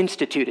Jesus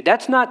instituted.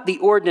 That's not the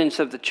ordinance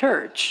of the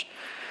church.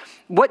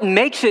 What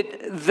makes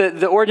it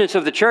the ordinance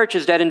of the church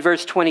is that in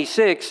verse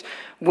 26,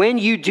 when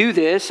you do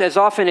this, as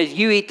often as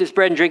you eat this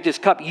bread and drink this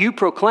cup, you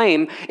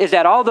proclaim, is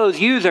that all those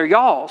yous are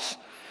y'alls.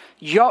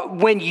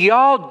 When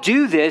y'all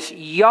do this,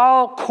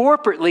 y'all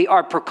corporately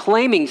are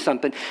proclaiming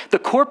something. The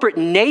corporate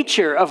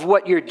nature of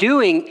what you're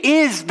doing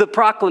is the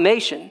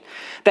proclamation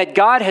that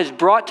God has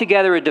brought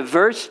together a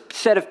diverse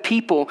set of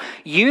people,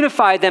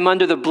 unified them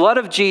under the blood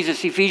of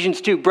Jesus,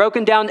 Ephesians 2,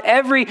 broken down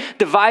every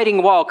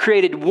dividing wall,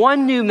 created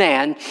one new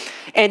man.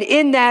 And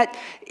in that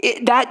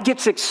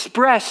gets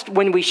expressed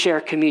when we share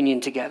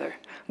communion together,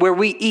 where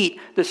we eat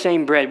the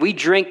same bread. We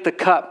drink the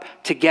cup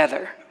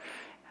together.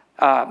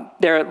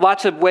 There are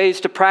lots of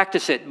ways to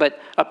practice it, but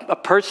a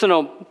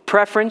personal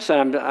preference,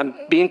 and I'm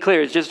being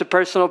clear, it's just a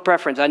personal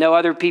preference. I know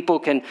other people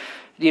can,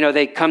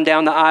 they come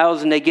down the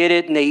aisles and they get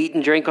it and they eat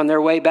and drink on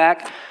their way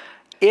back.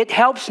 It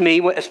helps me,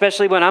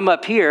 especially when I'm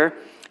up here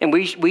and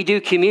we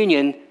do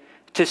communion,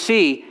 to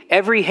see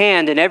every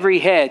hand and every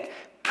head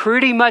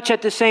pretty much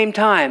at the same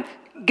time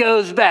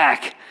goes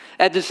back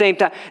at the same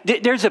time.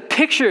 There's a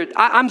picture.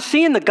 I'm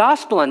seeing the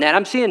gospel in that.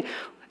 I'm seeing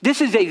this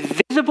is a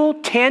visible,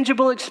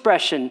 tangible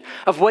expression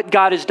of what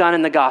God has done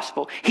in the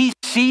gospel. He's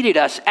seated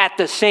us at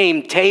the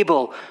same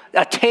table,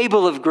 a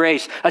table of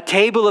grace, a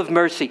table of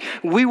mercy.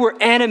 We were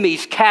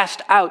enemies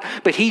cast out,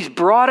 but he's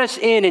brought us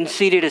in and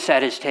seated us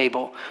at his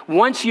table.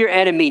 Once your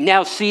enemy,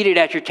 now seated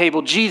at your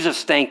table.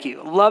 Jesus, thank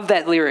you. Love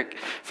that lyric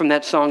from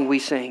that song we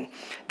sing.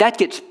 That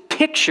gets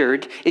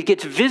pictured, it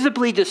gets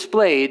visibly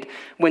displayed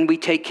when we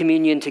take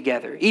communion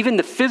together. Even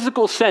the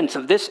physical sense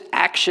of this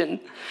action.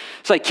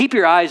 It's like, keep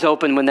your eyes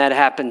open when that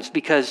happens,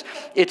 because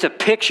it's a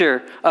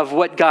picture of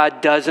what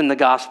God does in the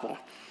gospel.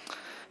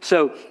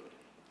 So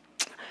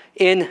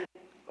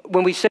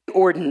when we say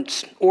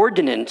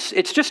ordinance,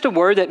 it's just a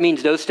word that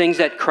means those things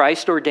that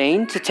Christ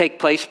ordained to take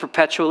place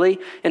perpetually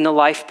in the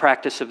life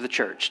practice of the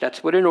church.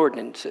 That's what an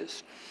ordinance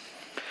is.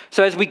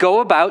 So as we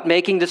go about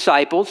making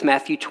disciples,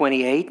 Matthew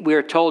 28, we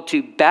are told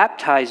to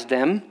baptize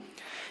them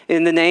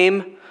in the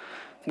name,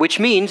 which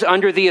means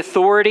under the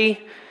authority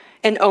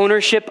and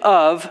ownership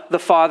of the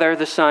Father,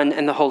 the Son,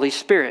 and the Holy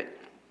Spirit.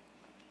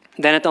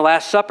 Then at the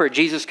Last Supper,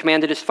 Jesus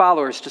commanded his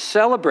followers to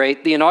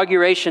celebrate the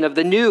inauguration of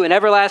the new and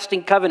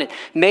everlasting covenant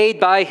made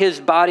by his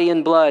body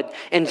and blood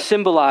and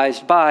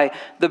symbolized by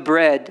the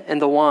bread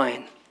and the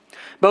wine.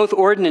 Both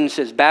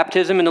ordinances,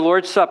 baptism and the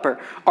Lord's Supper,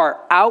 are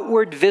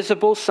outward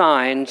visible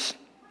signs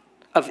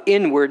of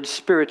inward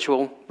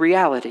spiritual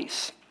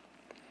realities.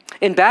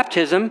 In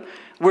baptism,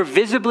 we're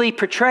visibly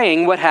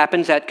portraying what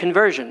happens at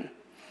conversion.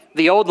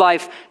 The old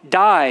life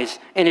dies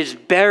and is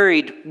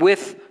buried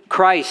with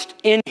Christ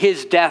in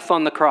his death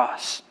on the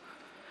cross.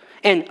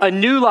 And a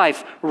new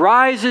life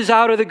rises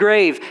out of the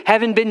grave,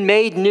 having been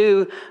made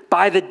new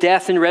by the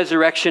death and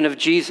resurrection of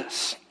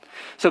Jesus.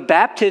 So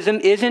baptism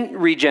isn't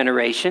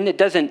regeneration. It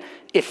doesn't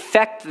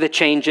effect the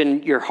change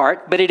in your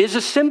heart, but it is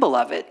a symbol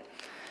of it.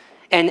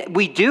 And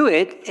we do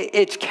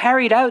it's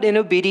carried out in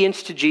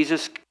obedience to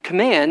Jesus'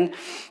 command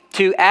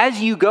to, as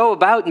you go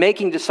about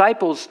making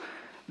disciples,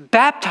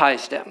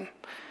 baptize them.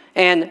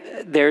 And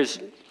there's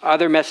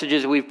other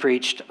messages we've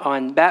preached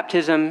on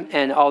baptism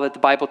and all that the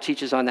Bible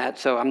teaches on that.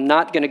 So I'm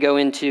not going to go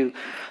into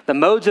the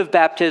modes of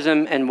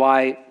baptism and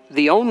why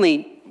the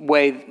only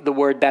way the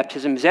word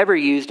baptism is ever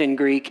used in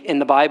Greek in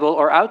the Bible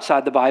or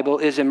outside the Bible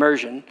is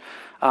immersion.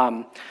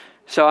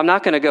 So I'm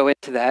not going to go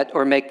into that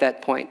or make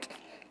that point.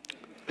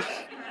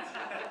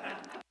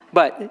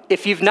 But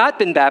if you've not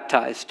been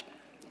baptized,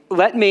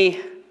 let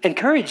me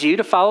encourage you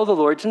to follow the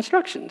Lord's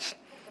instructions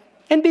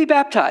and be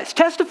baptized.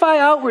 Testify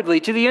outwardly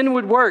to the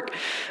inward work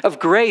of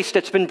grace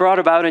that's been brought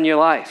about in your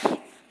life.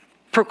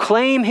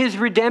 Proclaim his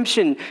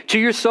redemption to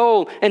your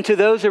soul and to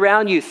those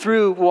around you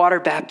through water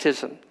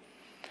baptism.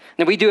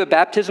 Now, we do a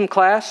baptism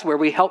class where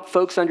we help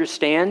folks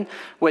understand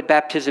what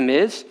baptism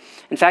is.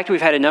 In fact,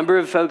 we've had a number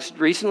of folks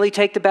recently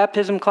take the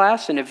baptism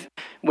class, and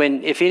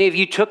if any of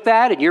you took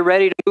that and you're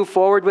ready to move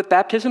forward with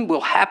baptism,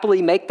 we'll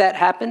happily make that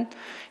happen.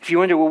 If you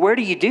wonder, well, where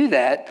do you do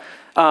that?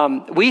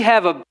 We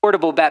have a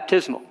portable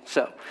baptismal.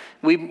 So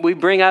we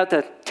bring out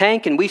the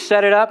tank and we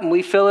set it up and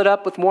we fill it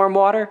up with warm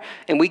water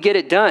and we get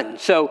it done.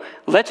 So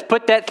let's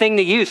put that thing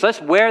to use.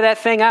 Let's wear that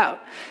thing out.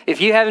 If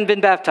you haven't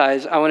been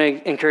baptized, I want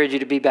to encourage you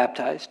to be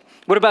baptized.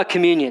 What about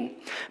communion?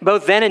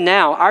 Both then and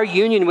now, our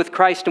union with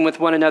Christ and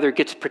with one another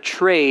gets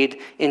portrayed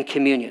in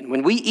communion.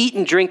 When we eat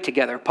and drink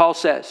together, Paul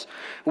says,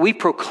 we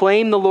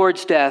proclaim the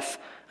Lord's death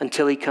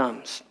until he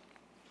comes.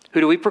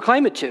 Who do we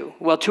proclaim it to?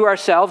 Well, to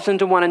ourselves and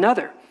to one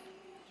another.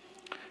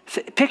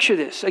 Picture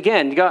this.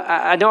 Again,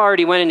 I know I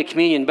already went into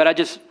communion, but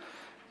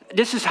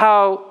this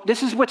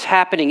is what's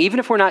happening, even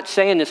if we're not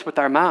saying this with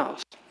our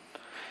mouths.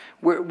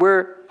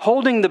 We're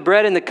holding the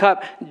bread and the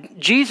cup.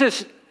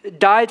 Jesus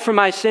died for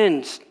my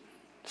sins,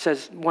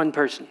 says one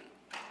person.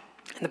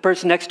 And the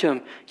person next to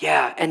him,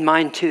 yeah, and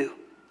mine too.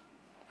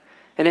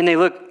 And then they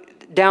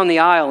look down the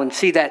aisle and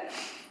see that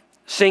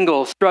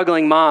single,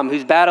 struggling mom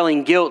who's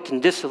battling guilt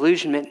and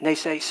disillusionment. And they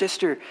say,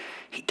 sister,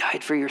 he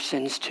died for your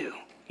sins too.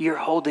 You're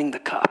holding the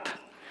cup.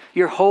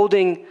 You're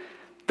holding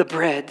the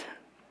bread.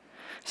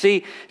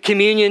 See,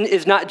 communion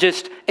is not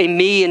just a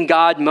me and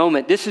God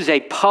moment. This is a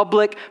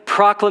public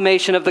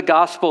proclamation of the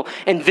gospel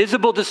and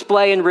visible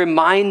display and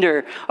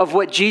reminder of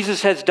what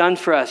Jesus has done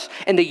for us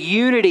and the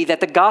unity that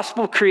the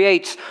gospel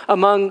creates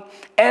among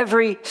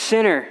every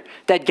sinner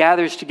that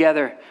gathers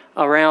together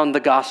around the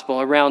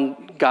gospel,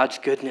 around God's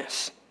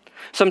goodness.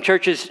 Some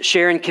churches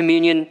share in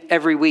communion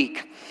every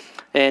week.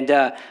 And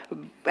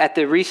at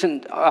the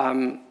recent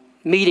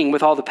meeting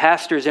with all the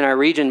pastors in our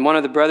region, one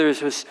of the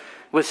brothers was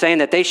saying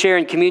that they share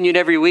in communion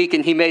every week,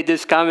 and he made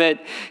this comment.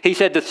 He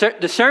said,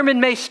 the sermon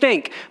may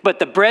stink, but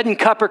the bread and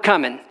cup are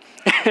coming.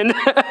 And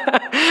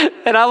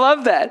I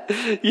love that.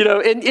 You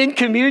know, in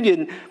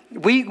communion,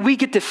 we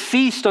get to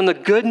feast on the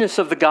goodness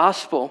of the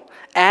gospel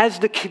as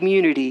the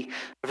community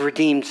of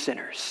redeemed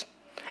sinners.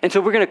 And so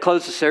we're going to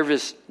close the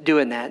service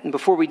doing that. And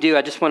before we do,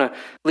 I just want to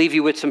leave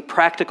you with some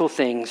practical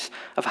things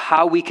of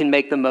how we can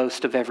make the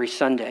most of every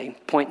Sunday.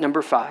 Point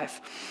number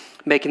 5,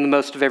 making the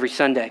most of every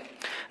Sunday.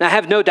 And I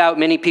have no doubt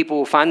many people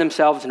will find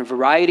themselves in a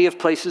variety of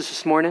places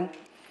this morning.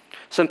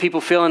 Some people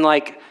feeling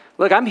like,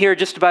 look, I'm here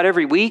just about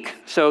every week,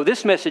 so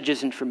this message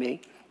isn't for me.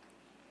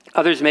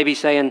 Others may be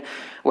saying,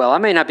 well, I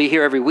may not be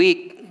here every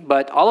week,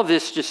 but all of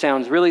this just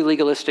sounds really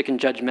legalistic and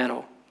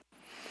judgmental.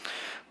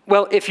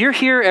 Well, if you're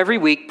here every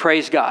week,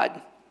 praise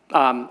God.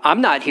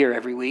 I'm not here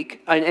every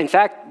week. In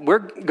fact, we're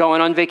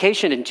going on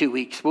vacation in 2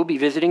 weeks. We'll be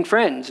visiting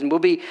friends, and we'll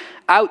be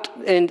out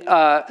in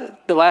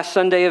the last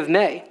Sunday of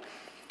May.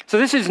 So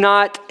this is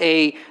not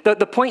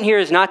the point here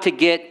is not to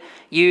get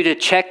you to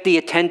check the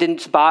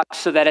attendance box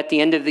so that at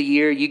the end of the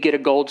year you get a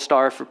gold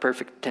star for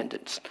perfect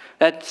attendance.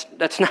 That's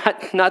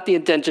not the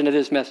intention of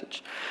this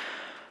message.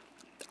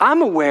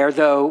 I'm aware,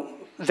 though,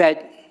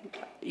 that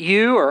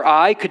you or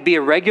I could be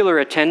a regular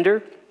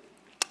attender,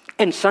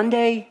 and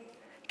Sunday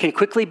can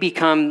quickly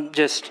become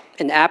just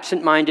an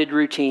absent-minded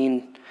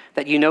routine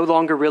that you no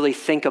longer really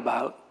think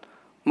about,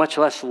 much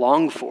less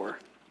long for.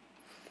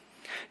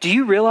 Do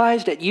you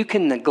realize that you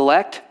can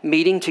neglect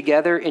meeting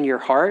together in your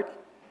heart,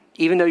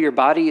 even though your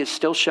body is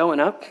still showing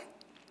up?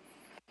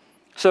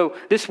 So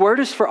this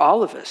word is for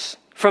all of us,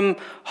 from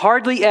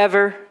hardly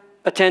ever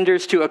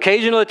attenders to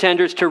occasional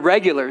attenders to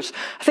regulars.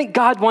 I think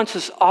God wants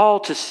us all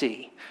to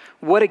see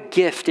what a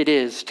gift it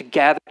is to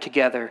gather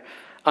together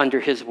under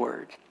his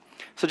word.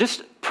 So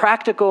just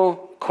practical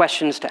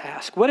questions to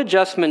ask. What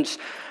adjustments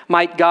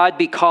might God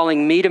be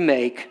calling me to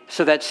make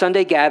so that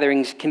Sunday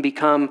gatherings can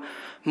become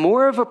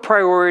more of a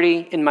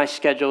priority in my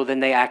schedule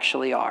than they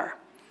actually are?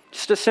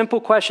 Just a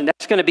simple question.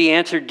 That's going to be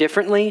answered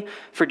differently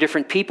for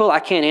different people. I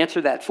can't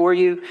answer that for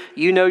you.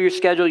 You know your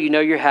schedule, you know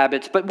your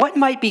habits, but what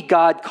might be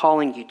God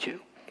calling you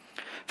to?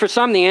 For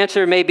some, the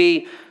answer may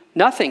be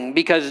nothing,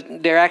 because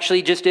there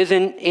actually just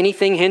isn't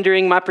anything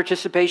hindering my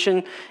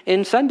participation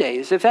in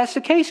Sundays. If that's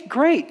the case,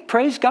 great.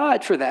 Praise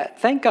God for that.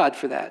 Thank God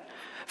for that.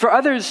 For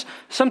others,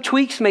 some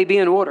tweaks may be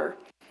in order.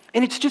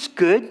 And it's just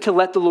good to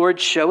let the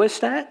Lord show us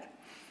that.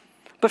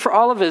 But for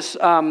all of us,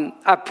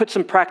 I've put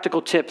some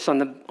practical tips on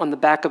the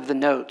back of the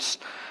notes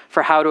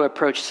for how to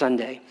approach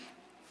Sunday.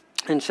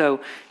 And so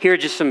here are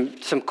just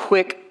some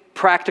quick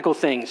practical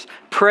things.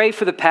 Pray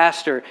for the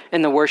pastor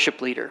and the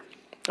worship leader.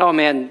 Oh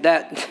man,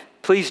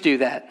 please do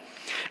that.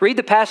 Read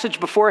the passage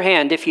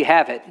beforehand if you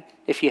have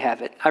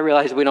it. I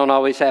realize we don't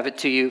always have it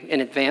to you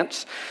in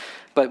advance,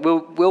 but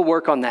we'll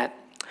work on that.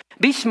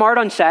 Be smart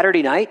on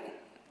Saturday night.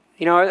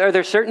 You know, are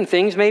there certain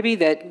things maybe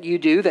that you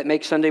do that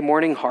make Sunday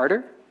morning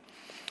harder?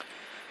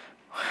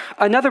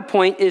 Another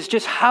point is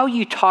just how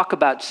you talk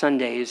about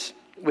Sundays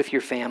with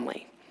your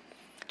family.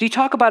 Do you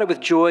talk about it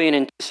with joy and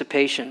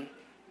anticipation,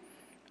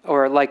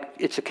 or like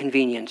it's a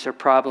convenience or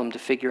problem to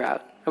figure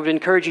out? I would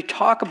encourage you to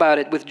talk about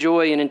it with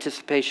joy and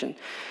anticipation.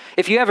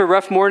 If you have a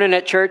rough morning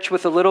at church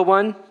with a little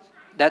one,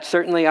 that's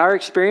certainly our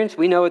experience.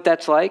 We know what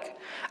that's like.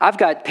 I've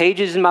got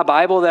pages in my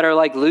Bible that are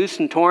like loose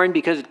and torn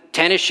because a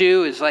tennis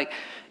shoe is like,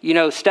 you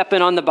know,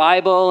 stepping on the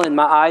Bible and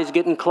my eyes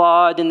getting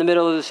clawed in the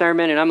middle of the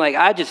sermon. And I'm like,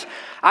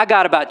 I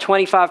got about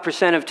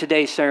 25% of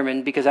today's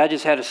sermon because I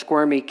just had a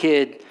squirmy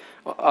kid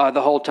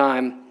the whole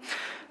time.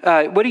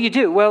 What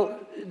do? Well,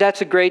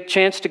 that's a great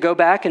chance to go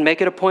back and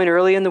make it a point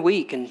early in the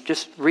week and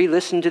just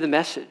re-listen to the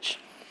message.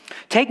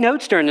 Take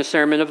notes during the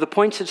sermon of the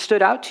points that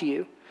stood out to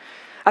you.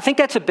 I think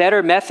that's a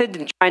better method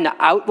than trying to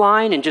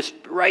outline and just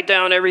write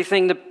down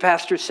everything the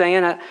pastor's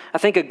saying. I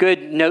think a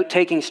good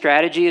note-taking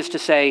strategy is to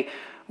say,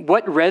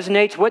 what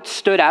resonates, what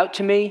stood out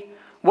to me,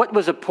 what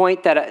was a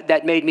point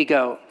that made me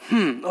go,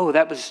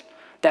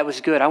 that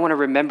was good. I want to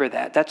remember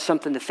that. That's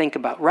something to think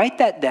about. Write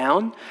that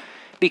down,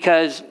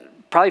 because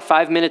probably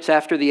 5 minutes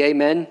after the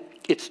amen,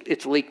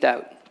 it's leaked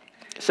out.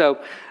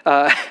 So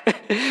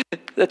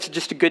that's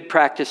just a good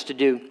practice to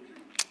do.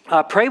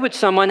 Pray with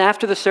someone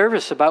after the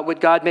service about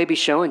what God may be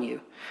showing you.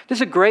 This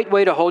is a great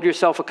way to hold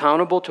yourself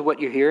accountable to what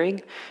you're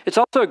hearing. It's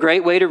also a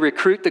great way to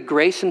recruit the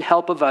grace and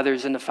help of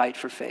others in the fight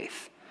for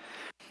faith.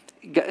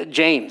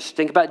 James,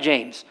 think about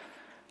James.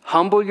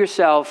 Humble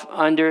yourself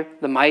under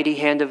the mighty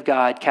hand of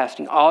God,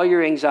 casting all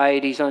your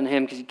anxieties on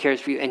him because he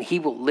cares for you, and he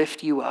will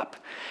lift you up.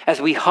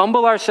 As we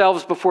humble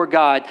ourselves before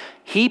God,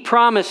 he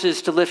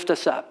promises to lift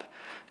us up.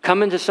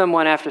 coming to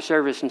someone after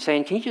service and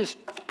saying, can you just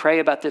pray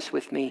about this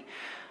with me?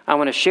 I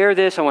want to share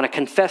this. I want to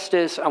confess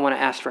this. I want to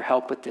ask for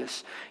help with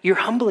this. You're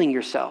humbling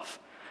yourself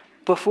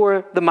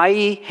before the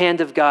mighty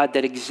hand of God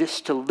that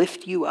exists to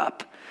lift you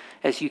up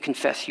as you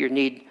confess your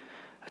need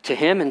to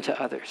him and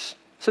to others.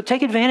 So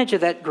take advantage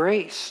of that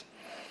grace.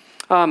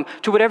 To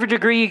whatever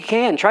degree you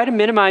can, try to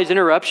minimize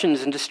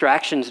interruptions and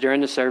distractions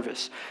during the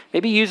service.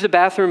 Maybe use the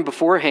bathroom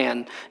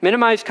beforehand.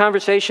 Minimize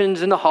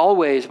conversations in the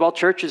hallways while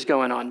church is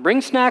going on.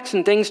 Bring snacks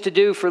and things to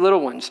do for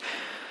little ones.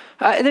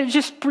 They're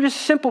just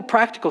simple,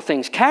 practical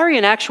things. Carry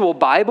an actual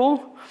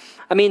Bible.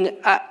 I mean,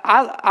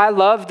 I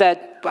love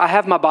that I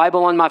have my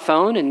Bible on my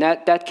phone, and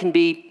that can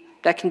be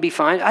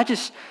fine. I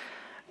just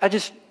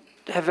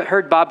have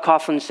heard Bob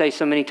Coughlin say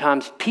so many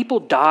times, people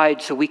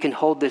died so we can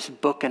hold this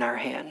book in our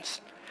hands.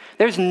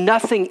 There's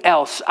nothing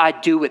else I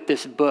do with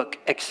this book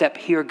except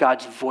hear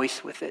God's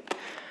voice with it.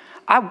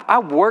 I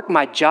work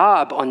my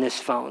job on this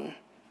phone.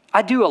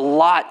 I do a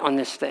lot on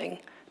this thing.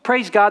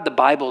 Praise God, the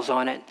Bible's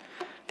on it.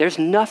 There's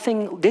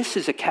nothing, this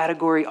is a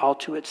category all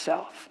to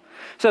itself.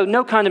 So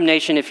no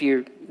condemnation if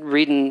you're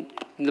reading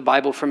the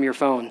Bible from your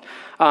phone.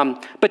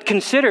 But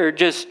consider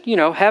just,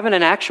 having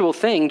an actual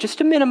thing just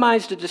to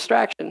minimize the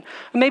distraction.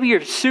 Maybe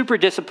you're super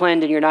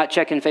disciplined and you're not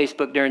checking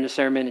Facebook during the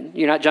sermon and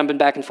you're not jumping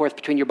back and forth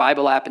between your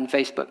Bible app and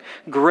Facebook.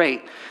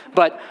 Great.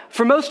 But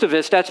for most of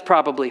us, that's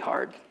probably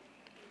hard.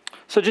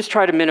 So just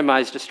try to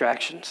minimize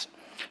distractions.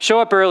 Show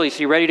up early so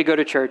you're ready to go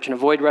to church and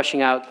avoid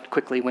rushing out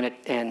quickly when it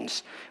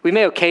ends. We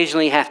may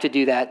occasionally have to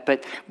do that,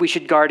 but we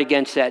should guard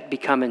against that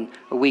becoming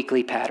a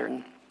weekly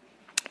pattern.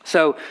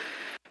 So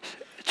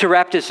to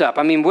wrap this up,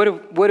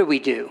 what do we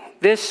do?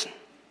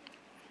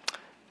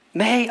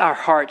 May our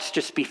hearts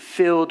just be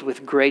filled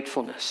with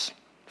gratefulness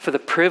for the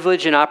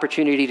privilege and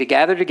opportunity to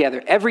gather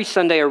together every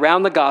Sunday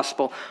around the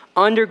gospel,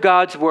 under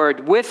God's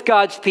word, with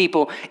God's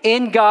people,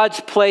 in God's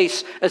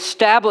place,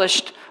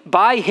 established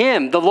by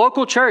him, the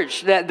local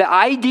church, the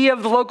idea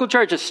of the local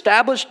church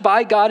established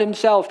by God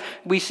himself,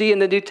 we see in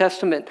the New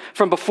Testament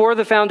from before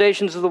the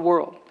foundations of the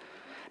world.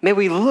 May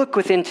we look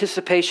with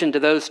anticipation to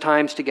those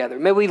times together.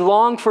 May we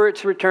long for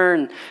its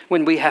return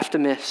when we have to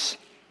miss.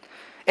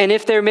 And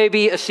if there may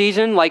be a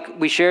season, like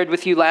we shared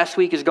with you last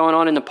week is going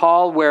on in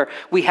Nepal, where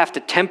we have to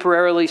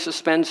temporarily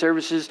suspend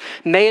services,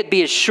 may it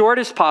be as short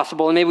as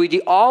possible, and may we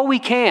do all we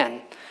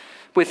can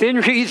within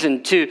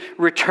reason to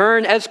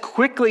return as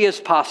quickly as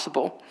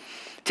possible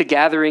to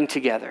gathering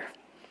together.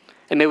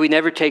 And may we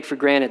never take for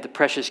granted the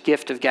precious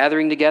gift of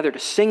gathering together to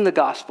sing the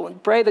gospel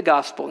and pray the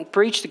gospel and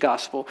preach the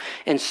gospel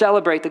and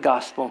celebrate the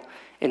gospel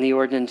in the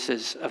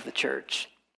ordinances of the church.